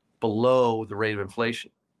rates below the rate of inflation.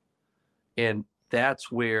 And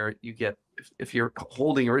that's where you get, if you're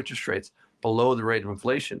holding your interest rates below the rate of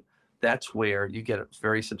inflation, that's where you get a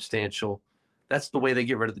very substantial, that's the way they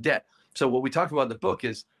get rid of the debt. So what we talk about in the book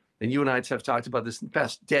is, and you and I have talked about this in the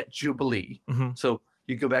past, debt jubilee. So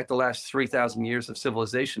you go back the last 3,000 years of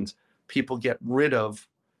civilizations, people get rid of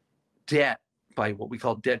debt by what we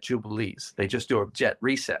call debt jubilees. They just do a debt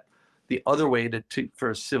reset. The other way for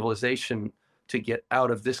a civilization to get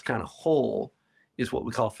out of this kind of hole is what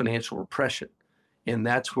we call financial repression. And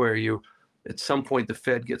that's where At some point, the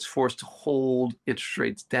Fed gets forced to hold interest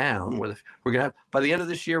rates down. We're going to have, by the end of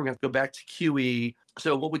this year, we're going to have to go back to QE.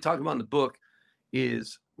 So what we talk about in the book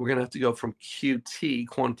is we're going to have to go from QT,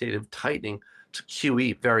 quantitative tightening, to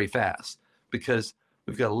QE very fast, because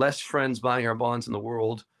we've got less friends buying our bonds in the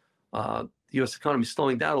world. The U.S. economy is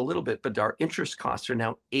slowing down a little bit, but our interest costs are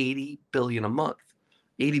now $80 billion a month.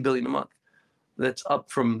 $80 billion a month. That's up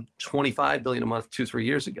from $25 billion a month 2-3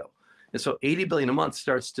 years ago. And so $80 billion a month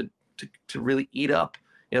starts to really eat up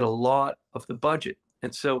at a lot of the budget.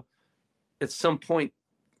 And so at some point,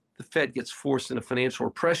 the Fed gets forced into financial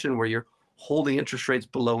repression where you're holding interest rates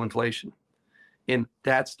below inflation. And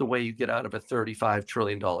that's the way you get out of a $35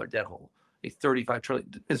 trillion debt hole. A $35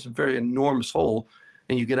 trillion is a very enormous hole,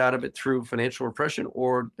 and you get out of it through financial repression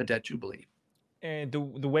or a debt jubilee. And the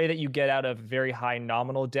way that you get out of very high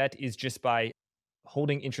nominal debt is just by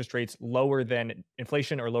holding interest rates lower than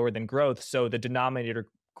inflation or lower than growth, so the denominator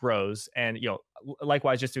grows. And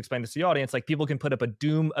likewise, just to explain this to the audience, like, people can put up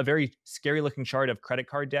a very scary looking chart of credit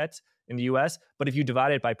card debt in the US, but if you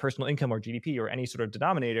divide it by personal income or GDP or any sort of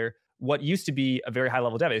denominator, what used to be a very high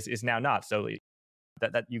level debt is now not. So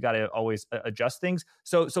that you got to always adjust things.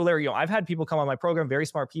 So Larry, I've had people come on my program, very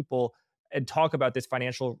smart people, and talk about this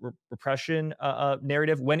financial repression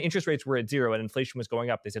narrative. When interest rates were at zero and inflation was going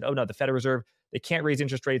up, they said, oh no, the Federal Reserve, they can't raise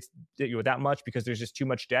interest rates that much because there's just too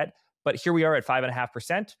much debt. But here we are at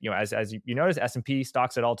 5.5%. As you notice, S&P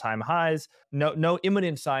stocks at all-time highs. No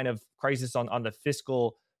imminent sign of crisis on the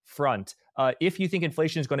fiscal front. If you think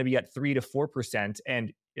inflation is going to be at 3 to 4%,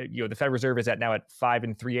 and the Federal Reserve is now at 5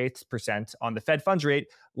 3/8% on the Fed funds rate,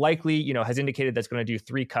 likely has indicated that's going to do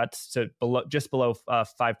 3 cuts to just below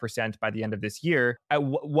 5% by the end of this year.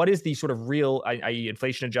 What is the sort of real, i.e.,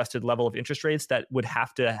 inflation adjusted level of interest rates that would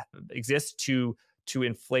have to exist to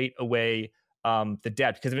inflate away the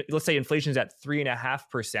debt? Because let's say inflation is at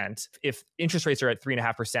 3.5%. If interest rates are at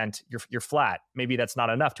 3.5%, you're flat. Maybe that's not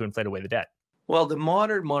enough to inflate away the debt. Well, the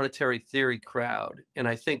modern monetary theory crowd, and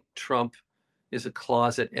I think Trump is a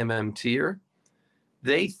closet MMTer,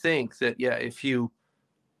 they think that, if you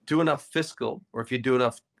do enough fiscal, or if you do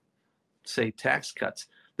enough, say, tax cuts,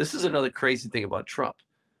 this is another crazy thing about Trump.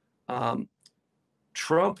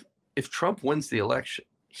 If Trump wins the election,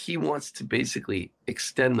 he wants to basically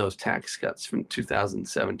extend those tax cuts from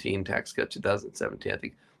 2017, tax cut 2017, I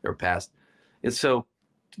think they were passed. And so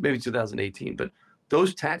maybe 2018, but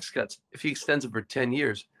those tax cuts, if he extends it for 10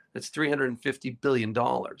 years, that's $350 billion.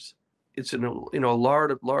 It's a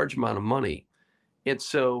large amount of money. And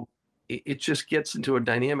so it just gets into a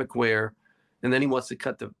dynamic where, and then he wants to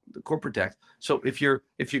cut the corporate tax. So if you're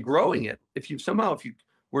growing it, if you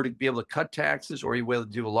were to be able to cut taxes, or you were able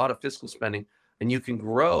to do a lot of fiscal spending, and you can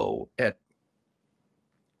grow at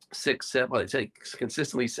 6-7, I'd say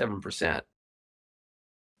consistently 7%.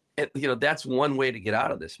 And, that's one way to get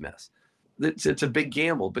out of this mess. It's a big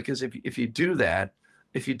gamble, because if you do that,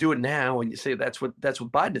 if you do it now and you say that's what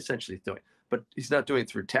Biden essentially is doing, but he's not doing it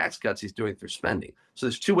through tax cuts, he's doing it through spending. So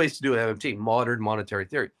there's 2 ways to do MMT, modern monetary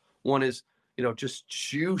theory. One is, just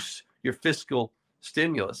juice your fiscal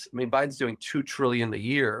stimulus. I mean, Biden's doing $2 trillion a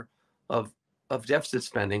year of deficit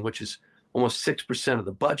spending, which is almost 6% of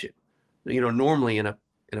the budget. Normally in a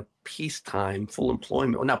peacetime, full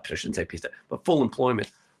employment, well, I shouldn't say peacetime, but full employment,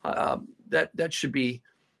 that should be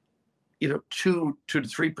 2 to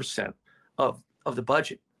 3% of the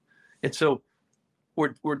budget. And so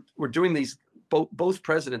we're doing these, both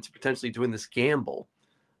presidents are potentially doing this gamble,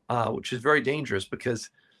 which is very dangerous,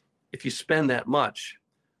 because if you spend that much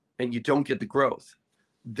and you don't get the growth,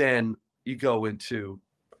 then you go into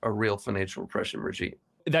a real financial repression regime.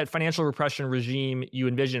 That financial repression regime you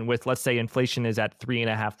envision with, let's say, inflation is at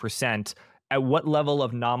 3.5%, at what level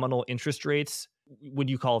of nominal interest rates would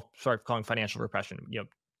you start calling financial repression?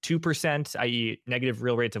 2%, i.e. negative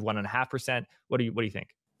real rates of 1.5%. What do you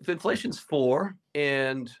think? If inflation's 4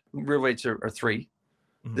 and real rates are 3,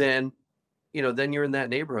 mm-hmm. then you're in that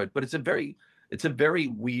neighborhood. But it's a very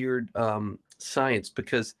weird science,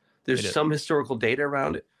 because there's some historical data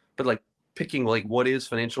around it. But like picking what is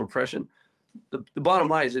financial repression, the bottom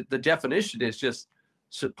line is that the definition is just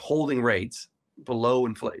holding rates below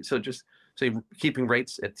inflation. So just say keeping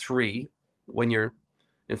rates at 3 when your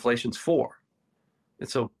inflation's 4. And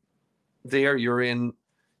so there you're in,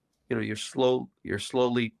 you're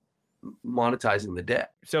slowly monetizing the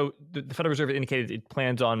debt. So the Federal Reserve indicated it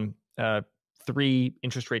plans on 3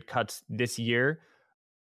 interest rate cuts this year.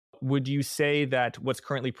 Would you say that what's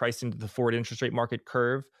currently priced into the forward interest rate market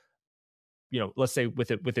curve, let's say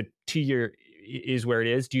with a 2-year is where it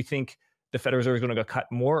is, do you think the Federal Reserve is going to go cut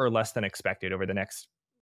more or less than expected over the next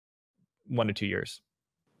 1 to 2 years?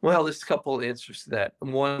 Well, there's a couple of answers to that.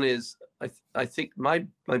 One is I think my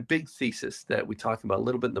big thesis that we talk about a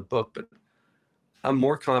little bit in the book, but I'm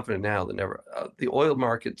more confident now than ever. The oil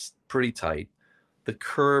market's pretty tight. The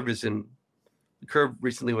curve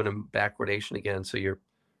recently went in backwardation again. So your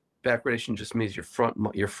backwardation just means your front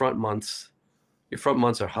months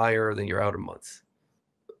are higher than your outer months.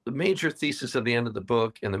 The major thesis of the end of the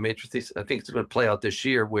book, and the major thesis I think it's going to play out this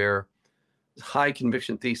year, where high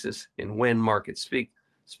conviction thesis in when markets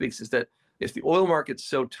speaks, is that if the oil market's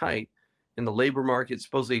so tight and the labor market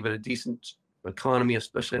supposedly even a decent economy,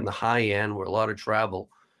 especially in the high end where a lot of travel,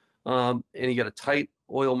 and you got a tight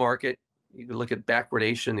oil market, you can look at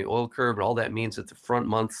backwardation, the oil curve, and all that means that the front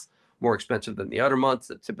months more expensive than the outer months.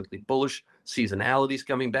 That's typically bullish. Seasonality's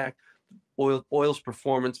coming back. Oil's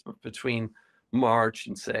performance between March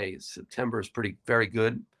and say September is very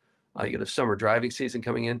good. You got a summer driving season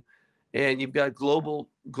coming in, and you've got a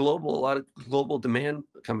lot of global demand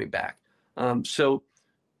coming back. So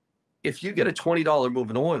if you get a $20 move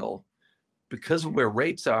in oil, because of where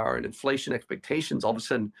rates are and inflation expectations, all of a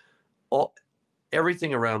sudden,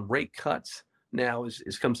 everything around rate cuts now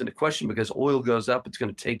comes into question, because oil goes up, it's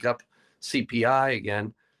going to take up CPI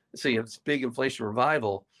again. So you have this big inflation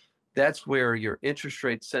revival. That's where your interest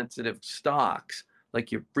rate sensitive stocks,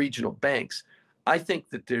 like your regional banks, I think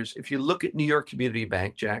that if you look at New York Community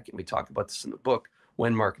Bank, Jack, and we talk about this in the book,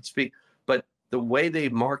 When Markets Speak, but the way they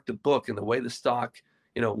marked the book and the way the stock,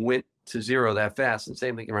 went to zero that fast, and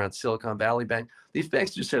same thing around Silicon Valley Bank, these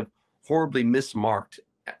banks just have horribly mismarked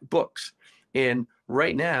books. And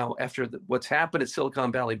right now, after what's happened at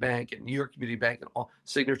Silicon Valley Bank and New York Community Bank and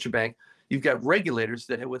Signature Bank, you've got regulators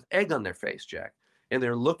that have with egg on their face, Jack, and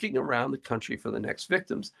they're looking around the country for the next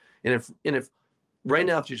victims. And if right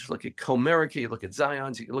now, if you just look at Comerica, you look at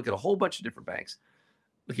Zions, you can look at a whole bunch of different banks,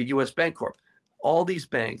 look at U.S. Bancorp. All these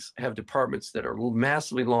banks have departments that are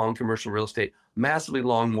massively long commercial real estate, massively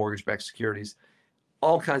long mortgage-backed securities,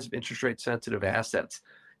 all kinds of interest rate sensitive assets.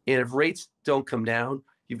 And if rates don't come down,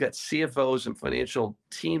 you've got CFOs and financial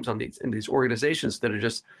teams in these organizations that have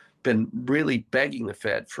just been really begging the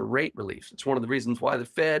Fed for rate relief. It's one of the reasons why the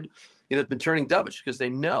Fed has been turning dovish, because they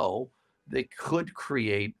know they could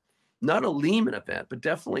create not a Lehman event, but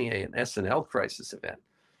definitely an S&L crisis event.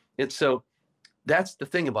 And so that's the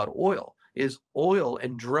thing about oil, is oil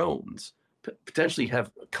and drones potentially have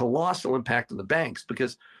a colossal impact on the banks,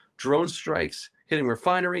 because drone strikes hitting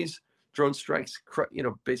refineries, drone strikes,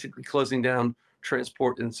 basically closing down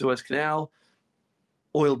transport in the Suez Canal,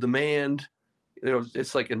 oil demand,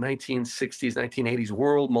 it's like a 1960s, 1980s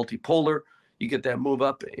world, multipolar. You get that move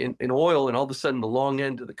up in oil, and all of a sudden the long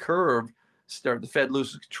end of the curve the Fed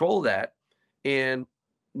loses control of that. And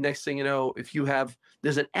next thing you know,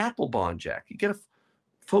 there's an Apple bond, Jack. You got to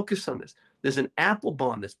focus on this. There's an Apple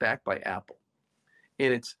bond that's backed by Apple,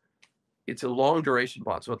 and it's a long duration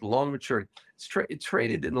bond, so it's long maturity. It's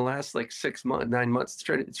traded in the last 9 months. It's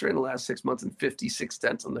traded in the last 6 months and 56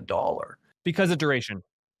 cents on the dollar because of duration.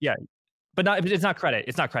 Yeah, but it's not credit.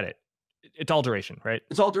 It's not credit. It's all duration, right?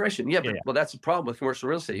 It's all duration. Yeah, but well, that's the problem with commercial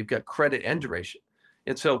real estate. You've got credit and duration,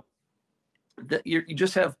 and so you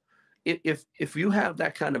just have, if you have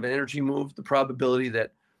that kind of an energy move, the probability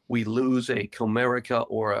that we lose a Comerica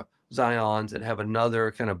or a Zions and have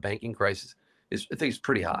another kind of banking crisis I think is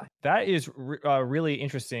pretty high. That is really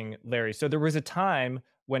interesting, Larry. So there was a time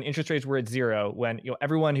when interest rates were at zero, when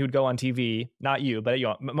everyone who would go on TV, not you, but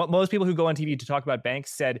most people who go on TV to talk about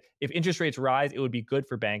banks said if interest rates rise, it would be good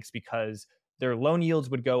for banks because their loan yields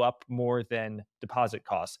would go up more than deposit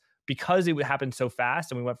costs, because it would happen so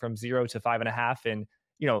fast, and we went from 0 to 5.5 in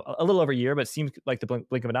a little over a year, but seems like the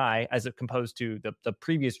blink of an eye, as opposed to the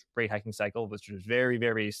previous rate hiking cycle, which was very,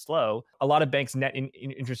 very slow. A lot of banks' net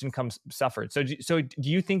interest income suffered. So do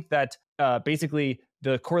you think that basically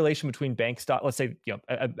the correlation between bank stock, let's say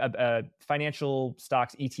a financial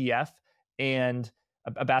stocks ETF and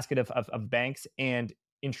a basket of banks and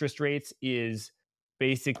interest rates is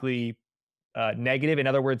basically negative? In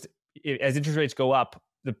other words, as interest rates go up,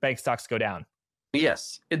 the bank stocks go down.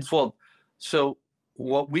 Yes, so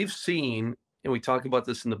what we've seen, and we talk about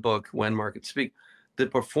this in the book, When Markets Speak, the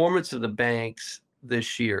performance of the banks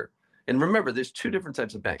this year. And remember, there's two different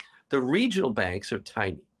types of banks. The regional banks are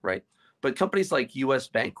tiny, right? But companies like U.S.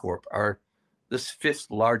 Bancorp are the fifth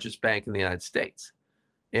largest bank in the United States.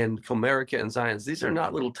 And Comerica and Zions, these are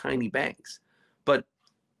not little tiny banks. But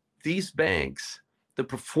these banks, the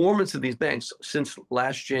performance of these banks since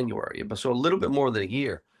last January, so a little bit more than a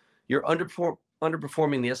year, you're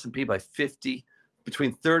underperforming the S&P by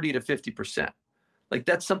between 30 to 50%.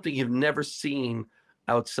 That's something you've never seen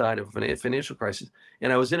outside of a financial crisis.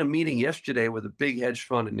 And I was in a meeting yesterday with a big hedge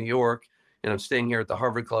fund in New York, and I'm staying here at the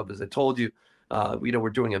Harvard Club, as I told you. We're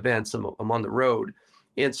doing events. I'm on the road.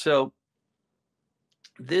 And so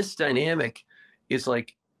this dynamic is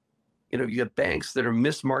like, you have banks that are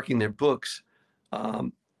mismarking their books.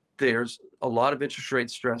 There's a lot of interest rate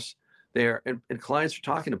stress there, and clients are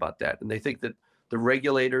talking about that, and they think that the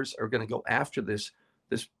regulators are going to go after this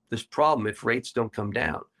problem if rates don't come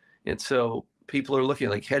down. And so people are looking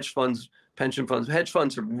like hedge funds, pension funds. Hedge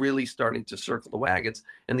funds are really starting to circle the wagons,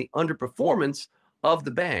 and the underperformance of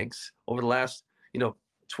the banks over the last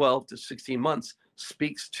 12 to 16 months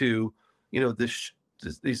speaks to these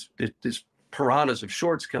piranhas of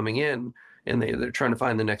shorts coming in, and they're trying to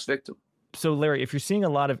find the next victim. So, Larry, if you're seeing a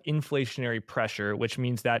lot of inflationary pressure, which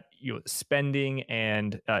means that spending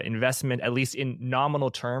and investment, at least in nominal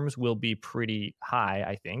terms, will be pretty high,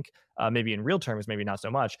 I think. Maybe in real terms, maybe not so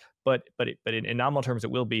much, but in nominal terms, it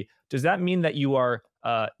will be. Does that mean that you are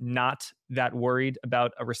not that worried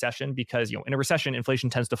about a recession? Because in a recession, inflation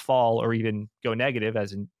tends to fall or even go negative,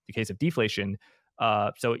 as in the case of deflation.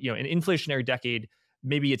 So, an inflationary decade,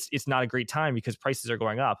 maybe it's not a great time because prices are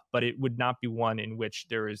going up, but it would not be one in which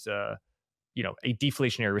there is a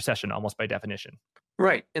deflationary recession almost by definition.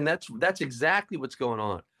 Right. And that's exactly what's going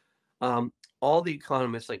on. All the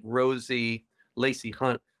economists like Rosie, Lacey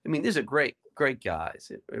Hunt, these are great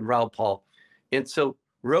guys, and Raoul Paul. And so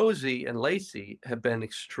Rosie and Lacey have been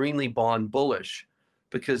extremely bond bullish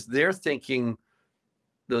because they're thinking,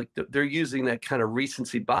 they're using that kind of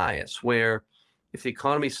recency bias where if the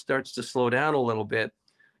economy starts to slow down a little bit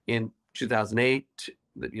in 2008,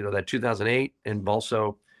 that 2008, and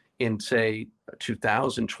also in, say,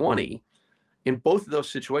 2020, in both of those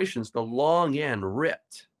situations, the long end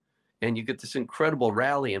ripped and you get this incredible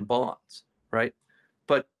rally in bonds, right?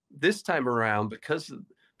 But this time around, because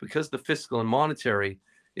the fiscal and monetary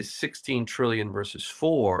is 16 trillion versus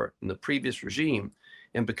 4 in the previous regime,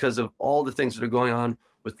 and because of all the things that are going on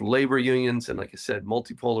with labor unions and, like I said,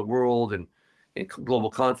 multipolar world and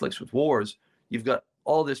global conflicts with wars, you've got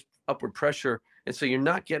all this upward pressure. And so you're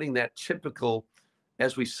not getting that typical,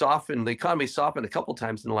 as we soften, the economy softened a couple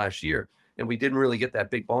times in the last year, and we didn't really get that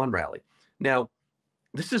big bond rally. Now,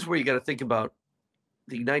 this is where you got to think about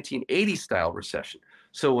the 1980 style recession.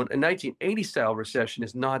 So a 1980 style recession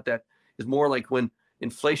is more like when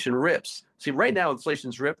inflation rips. See, right now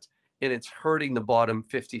inflation's ripped and it's hurting the bottom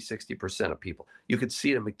 50, 60% of people. You could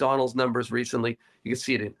see it in McDonald's numbers recently. You can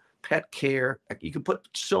see it in pet care. You can put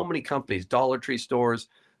so many companies, Dollar Tree stores.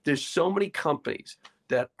 There's so many companies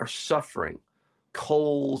that are suffering.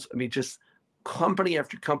 Kohl's, just company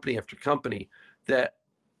after company after company that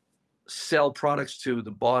sell products to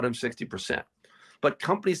the bottom 60%. But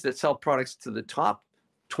companies that sell products to the top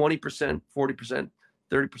 20%, 40%,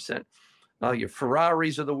 30%, your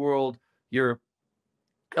Ferraris of the world, your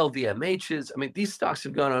LVMHs. These stocks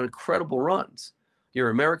have gone on incredible runs. Your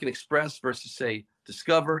American Express versus, say,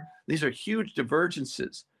 Discover. These are huge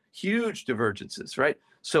divergences, right?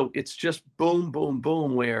 So it's just boom, boom,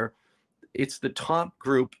 boom, where it's the top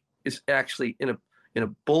group is actually in a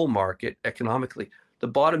bull market economically. The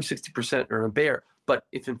bottom 60% are in a bear. But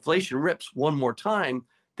if inflation rips one more time,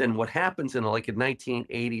 then what happens in a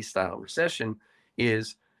 1980 style recession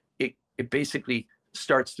is it basically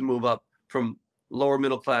starts to move up from lower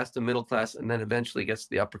middle class to middle class, and then eventually gets to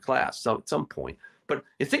the upper class. So at some point. But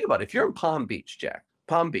you think about it, if you're in Palm Beach, Jack,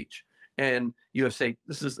 and you have, say,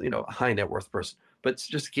 this is a high net worth person, but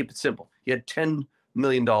just to keep it simple, you had $10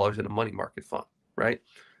 million in a money market fund, right?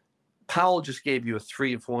 Powell just gave you a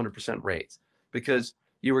 300 to 400% raise because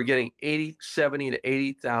you were getting 70 to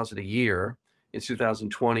 80,000 a year in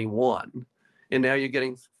 2021, and now you're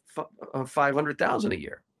getting 500,000 a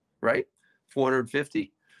year, right?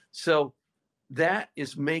 450. So that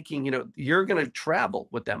is making, you're going to travel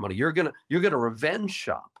with that money. You're going to revenge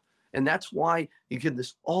shop. And that's why you get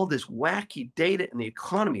all this wacky data in the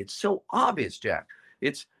economy. It's so obvious, Jack.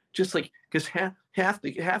 It's just like, because half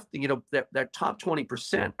that top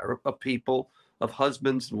 20% of people, of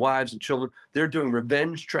husbands and wives and children, they're doing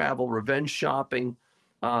revenge travel, revenge shopping.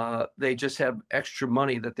 They just have extra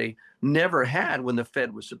money that they never had when the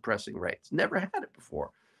Fed was suppressing rates. Never had it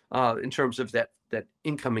before in terms of that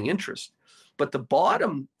incoming interest. But the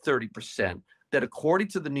bottom 30%, that according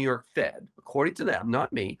to the New York Fed, according to them,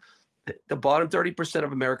 not me, the bottom 30%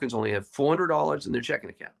 of Americans only have $400 in their checking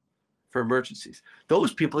account for emergencies.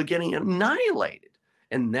 Those people are getting annihilated.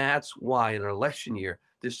 And that's why in an election year,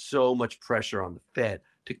 there's so much pressure on the Fed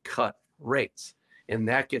to cut rates. And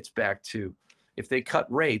that gets back to, if they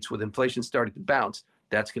cut rates with inflation starting to bounce,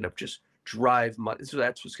 that's going to just drive money. So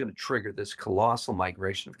that's what's going to trigger this colossal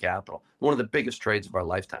migration of capital. One of the biggest trades of our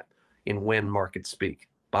lifetime in When Markets Speak.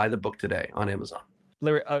 Buy the book today on Amazon.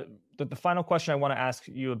 Larry, the final question I want to ask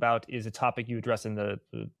you about is a topic you address in the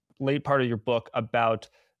late part of your book about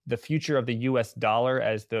the future of the US dollar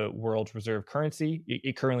as the world's reserve currency.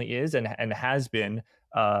 It currently is and has been.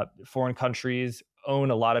 Foreign countries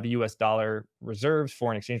own a lot of US dollar reserves,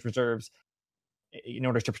 foreign exchange reserves, in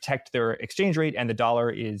order to protect their exchange rate. And the dollar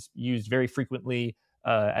is used very frequently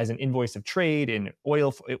as an invoice of trade in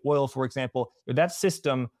oil, for example. That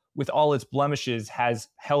system, with all its blemishes, has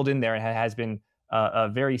held in there and has been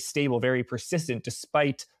very stable, very persistent,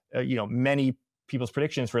 despite many people's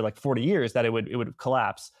predictions for like 40 years that it would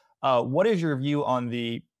collapse. What is your view on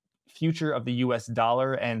the future of the U.S.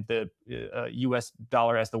 dollar and the U.S.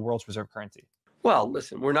 dollar as the world's reserve currency? Well,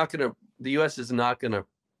 listen, the U.S. is not going to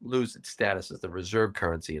lose its status as the reserve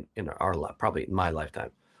currency in our life, probably in my lifetime.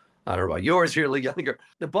 I don't know about yours, you're a little younger.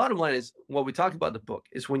 The bottom line is, what we talk about in the book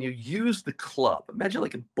is when you use the club, imagine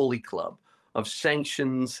like a bully club of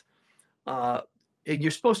sanctions, and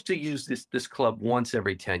you're supposed to use this club once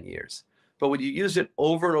every 10 years. But when you use it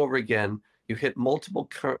over and over again, you hit multiple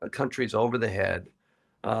countries over the head.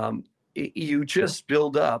 You just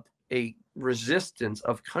build up a resistance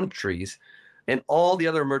of countries, and all the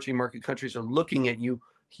other emerging market countries are looking at you,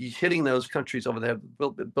 hitting those countries over the head,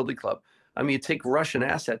 bully club. I mean, you take Russian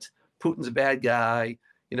assets. Putin's a bad guy.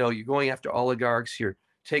 You're going after oligarchs. You're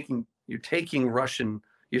seizing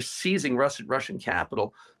Russian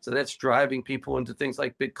capital. So that's driving people into things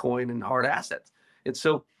like Bitcoin and hard assets. And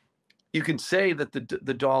so you can say that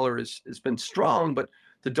the dollar has been strong, but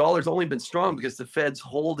the dollar's only been strong because the Fed's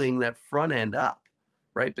holding that front end up,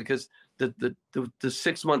 right? Because the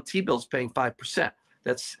 6-month T-bill's paying 5%.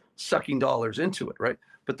 That's sucking dollars into it, right?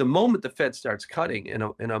 But the moment the Fed starts cutting in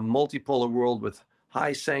a multipolar world with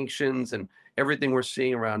high sanctions and everything we're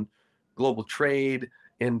seeing around global trade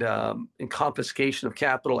and confiscation of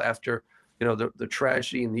capital after the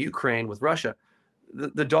tragedy in the Ukraine with Russia,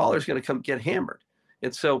 the dollar is going to come get hammered.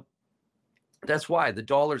 And so that's why the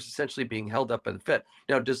dollar is essentially being held up by the Fed.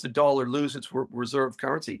 Now, does the dollar lose its reserve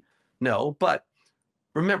currency? No, but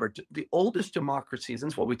remember, the oldest democracies,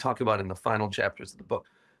 and that's what we talk about in the final chapters of the book,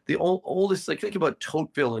 the oldest, like think about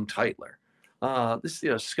Tocqueville and Tytler. This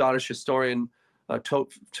Scottish historian,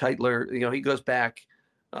 Tytler, he goes back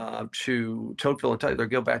to Tocqueville and Tytler,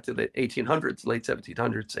 go back to the 1800s, late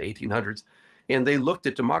 1700s, 1800s, and they looked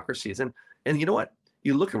at democracies. And you know what?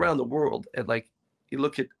 You look around the world at you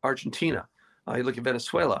look at Argentina, you look at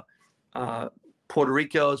Venezuela, Puerto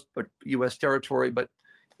Rico's but U.S. territory, but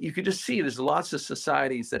you can just see there's lots of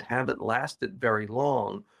societies that haven't lasted very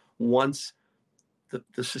long once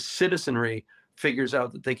the citizenry figures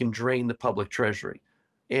out that they can drain the public treasury.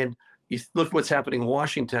 And you look what's happening in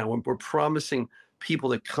Washington when we're promising people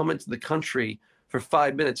that come into the country for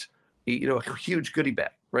 5 minutes, a huge goodie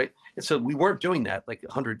bag, right? And so we weren't doing that like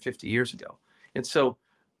 150 years ago. And so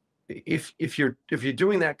if you're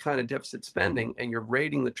doing that kind of deficit spending and you're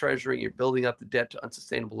raiding the treasury, you're building up the debt to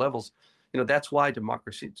unsustainable levels, that's why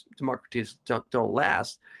democracies don't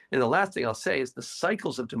last. And the last thing I'll say is the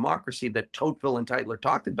cycles of democracy that Tocqueville and Tytler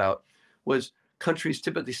talked about was countries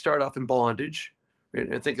typically start off in bondage. Right?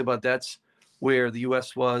 And think about that's where the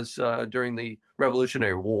U.S. was during the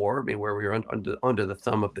Revolutionary War. I mean, where we were under the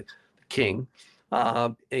thumb of the king, in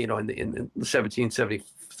the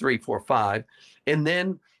 1773, 4, 5, and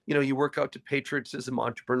then you work out to patriotism,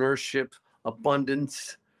 entrepreneurship,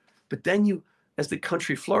 abundance, but then as the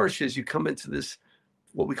country flourishes, you come into this,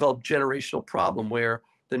 what we call generational problem, where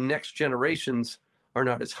the next generations are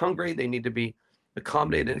not as hungry. They need to be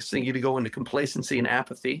accommodated. Next thing, you go into complacency and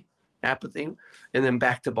apathy, and then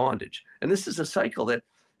back to bondage. And this is a cycle that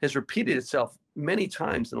has repeated itself many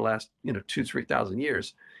times in the last, 2,000-3,000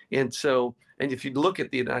 years. And so, and if you look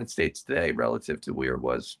at the United States today relative to where it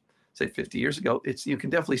was, say, 50 years ago, you can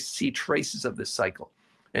definitely see traces of this cycle.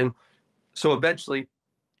 And so eventually,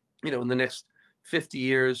 in the next 50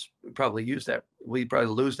 years, we probably lose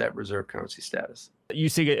that reserve currency status. You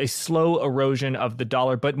see a slow erosion of the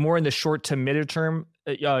dollar, but more in the short to mid-term.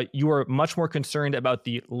 You are much more concerned about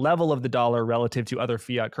the level of the dollar relative to other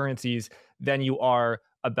fiat currencies than you are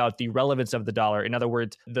about the relevance of the dollar. In other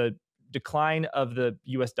words, the decline of the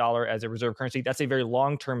US dollar as a reserve currency, that's a very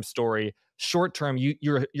long-term story. Short-term,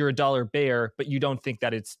 you're a dollar bear, but you don't think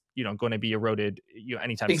that it's going to be eroded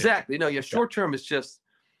anytime soon. Exactly. No, short-term is just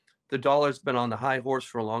the dollar's been on the high horse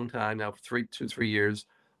for a long time now, for 2-3 years.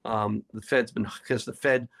 The Fed's been, because the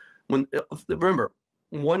Fed, remember,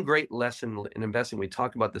 one great lesson in investing, we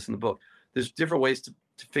talk about this in the book, there's different ways to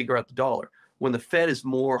figure out the dollar. When the Fed is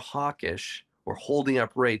more hawkish or holding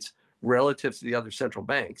up rates relative to the other central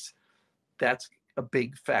banks, that's a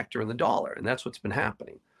big factor in the dollar, and that's what's been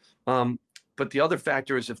happening. But the other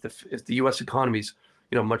factor is if the U.S. economy's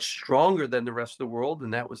much stronger than the rest of the world.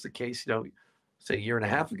 And that was the case, say a year and a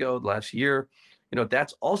half ago, last year,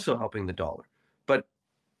 that's also helping the dollar. But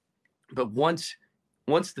once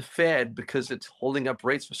the Fed, because it's holding up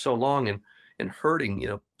rates for so long and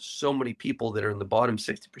hurting, so many people that are in the bottom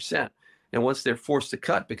 60%, and once they're forced to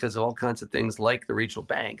cut because of all kinds of things like the regional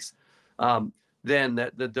banks, then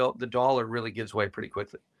the dollar really gives way pretty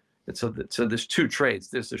quickly. And so there's two trades.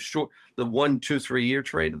 There's the 1, 2, 3 year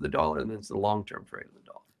trade of the dollar, and then there's the long-term trade of the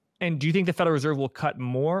dollar. And do you think the Federal Reserve will cut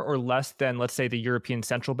more or less than, let's say, the European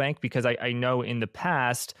Central Bank? Because I know in the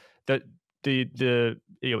past that the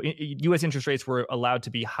U.S. interest rates were allowed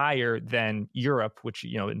to be higher than Europe, which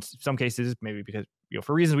in some cases maybe because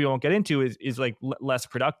for reasons we won't get into is like less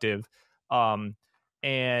productive,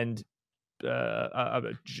 and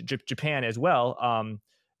Japan as well.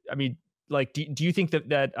 I mean, like, do you think that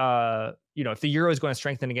if the euro is going to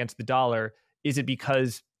strengthen against the dollar, is it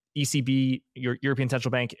because ECB, European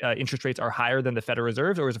Central Bank, interest rates are higher than the Federal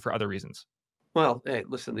Reserve, or is it for other reasons? Well, hey,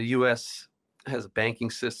 listen, the U.S. has a banking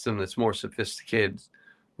system that's more sophisticated.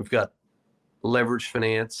 We've got leveraged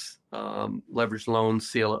finance, leveraged loans,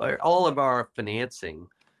 CLO. All of our financing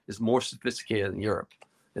is more sophisticated than Europe.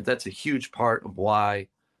 And that's a huge part of why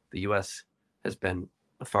the U.S. has been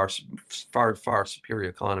a far superior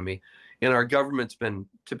economy. And our government's been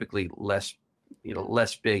typically less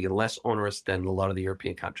big and less onerous than a lot of the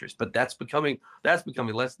European countries. But that's becoming less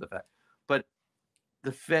of the fact. But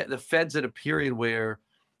the Fed's at a period where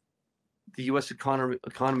the U.S.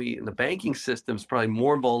 economy and the banking system is probably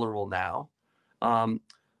more vulnerable now.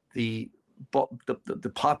 The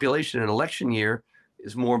population in an election year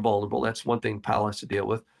is more vulnerable. That's one thing Powell has to deal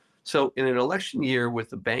with. So in an election year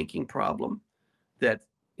with the banking problem, with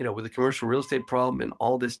the commercial real estate problem and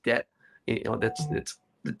all this debt,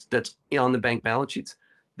 that's on the bank balance sheets,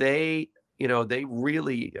 they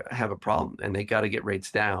really have a problem, and they got to get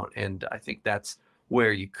rates down. And I think that's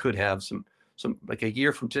where you could have some like a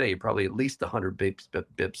year from today, probably at least 100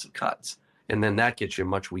 bips of cuts, and then that gets you a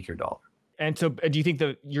much weaker dollar. And so, do you think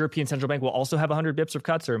the European Central Bank will also have 100 bips of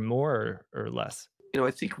cuts, or more, or less?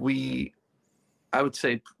 I think I would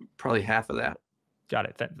say probably half of that. Got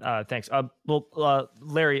it. Thanks.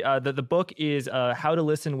 Larry, the book is How to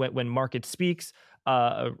Listen When Market Speaks,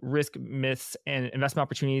 Risk, Myths, and Investment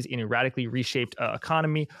Opportunities in a Radically Reshaped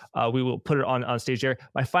Economy. We will put it on stage there.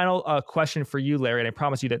 My final question for you, Larry, and I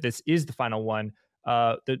promise you that this is the final one,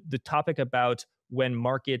 the topic about when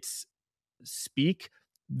markets speak.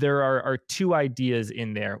 There are two ideas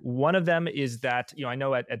in there. One of them is that, I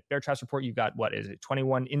know at Bear Traps Report, you've got,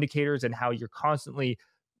 21 indicators, and how you're constantly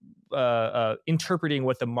interpreting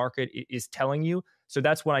what the market is telling you. So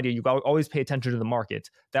that's one idea. You always pay attention to the market.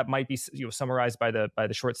 That might be summarized by the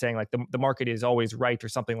short saying, like the market is always right, or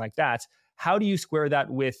something like that. How do you square that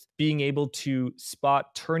with being able to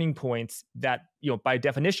spot turning points that, by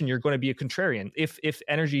definition, you're going to be a contrarian? If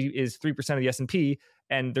energy is 3% of the S&P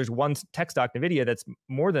and there's one tech stock, NVIDIA, that's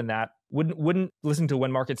more than that, wouldn't listen to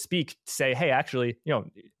when markets speak say, hey, actually,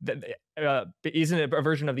 isn't it a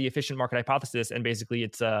version of the efficient market hypothesis? And basically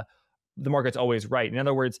it's the market's always right. In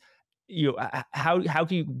other words, how can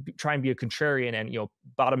you try and be a contrarian and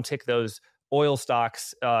bottom tick those oil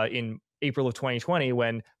stocks in April of 2020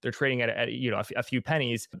 when they're trading at a few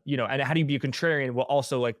pennies, and how do you be a contrarian while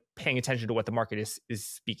also like paying attention to what the market is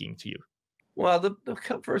speaking to you? Well, the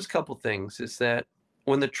first couple things is that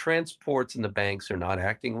when the transports and the banks are not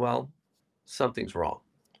acting well, something's wrong.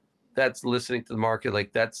 That's listening to the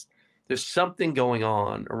market. There's something going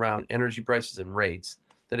on around energy prices and rates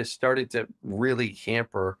that has started to really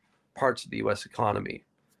hamper parts of the U.S. economy.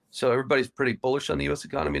 So everybody's pretty bullish on the U.S.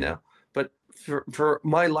 economy now. But for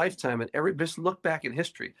my lifetime, and just look back in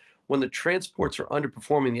history, when the transports are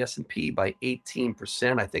underperforming the S&P by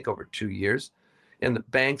 18%, I think over 2 years, and the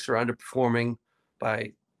banks are underperforming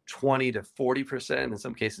by 20 to 40%, in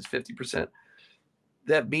some cases 50%,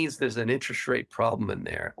 that means there's an interest rate problem in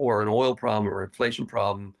there, or an oil problem, or inflation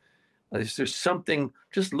problem. There's something.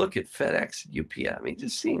 Just look at FedEx, UPS. I mean, you're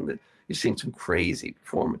seeing some crazy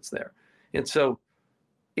performance there. And so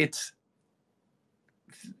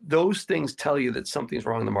those things tell you that something's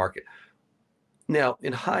wrong in the market. Now,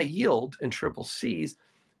 in high yield and triple C's,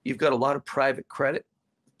 you've got a lot of private credit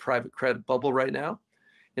bubble right now.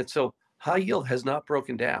 And so high yield has not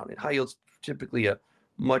broken down. And high yield's typically a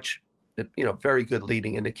very good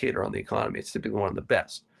leading indicator on the economy. It's typically one of the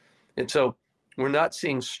best. And so we're not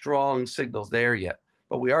seeing strong signals there yet,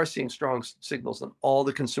 but we are seeing strong signals on all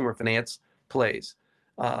the consumer finance plays.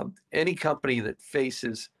 Any company that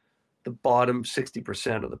faces the bottom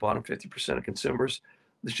 60% or the bottom 50% of consumers,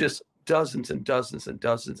 there's just dozens and dozens and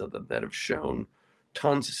dozens of them that have shown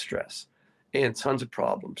tons of stress. and tons of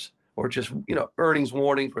problems, or just, earnings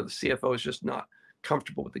warnings where the CFO is just not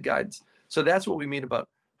comfortable with the guidance. So that's what we mean about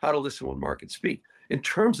how to listen when markets speak. In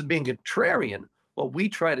terms of being contrarian, what we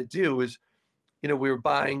try to do is, we were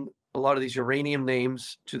buying a lot of these uranium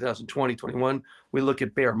names, 2020, 21. We look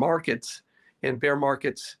at bear markets, and bear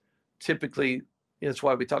markets typically, that's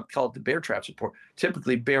why we call it the bear traps report.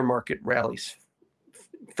 Typically, bear market rallies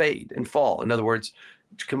fade and fall. In other words,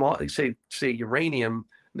 say uranium,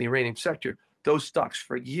 the uranium sector, those stocks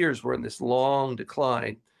for years were in this long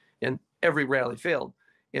decline, and every rally failed.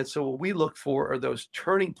 And so what we look for are those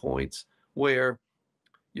turning points where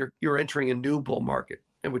you're entering a new bull market,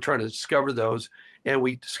 and we're trying to discover those. And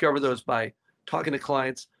we discover those by talking to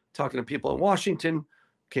clients, talking to people in Washington.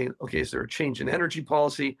 Okay, is there a change in energy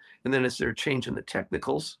policy? And then is there a change in the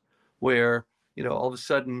technicals where, all of a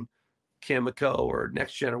sudden Cameco or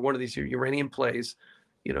NextGen or one of these uranium plays,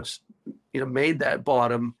 made that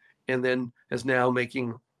bottom and then is now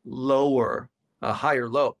making higher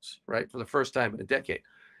lows, right, for the first time in a decade.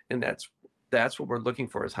 And that's what we're looking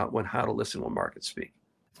for, is how to listen when markets speak.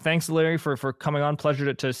 Thanks, Larry, for coming on.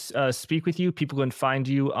 Pleasure to speak with you. People can find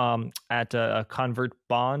you at Convert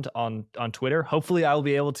Bond on Twitter. Hopefully, I will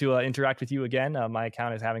be able to interact with you again. My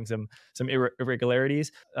account is having some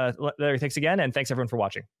irregularities. Larry, thanks again, and thanks everyone for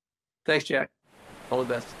watching. Thanks, Jack. All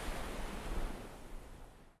the best.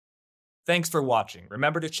 Thanks for watching.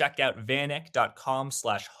 Remember to check out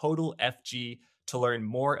vaneck.com/HODLFG to learn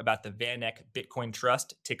more about the VanEck Bitcoin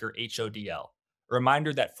Trust, ticker HODL. A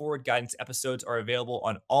reminder that Forward Guidance episodes are available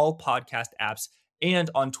on all podcast apps and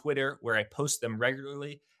on Twitter, where I post them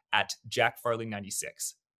regularly at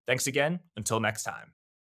JackFarley96. Thanks again. Until next time.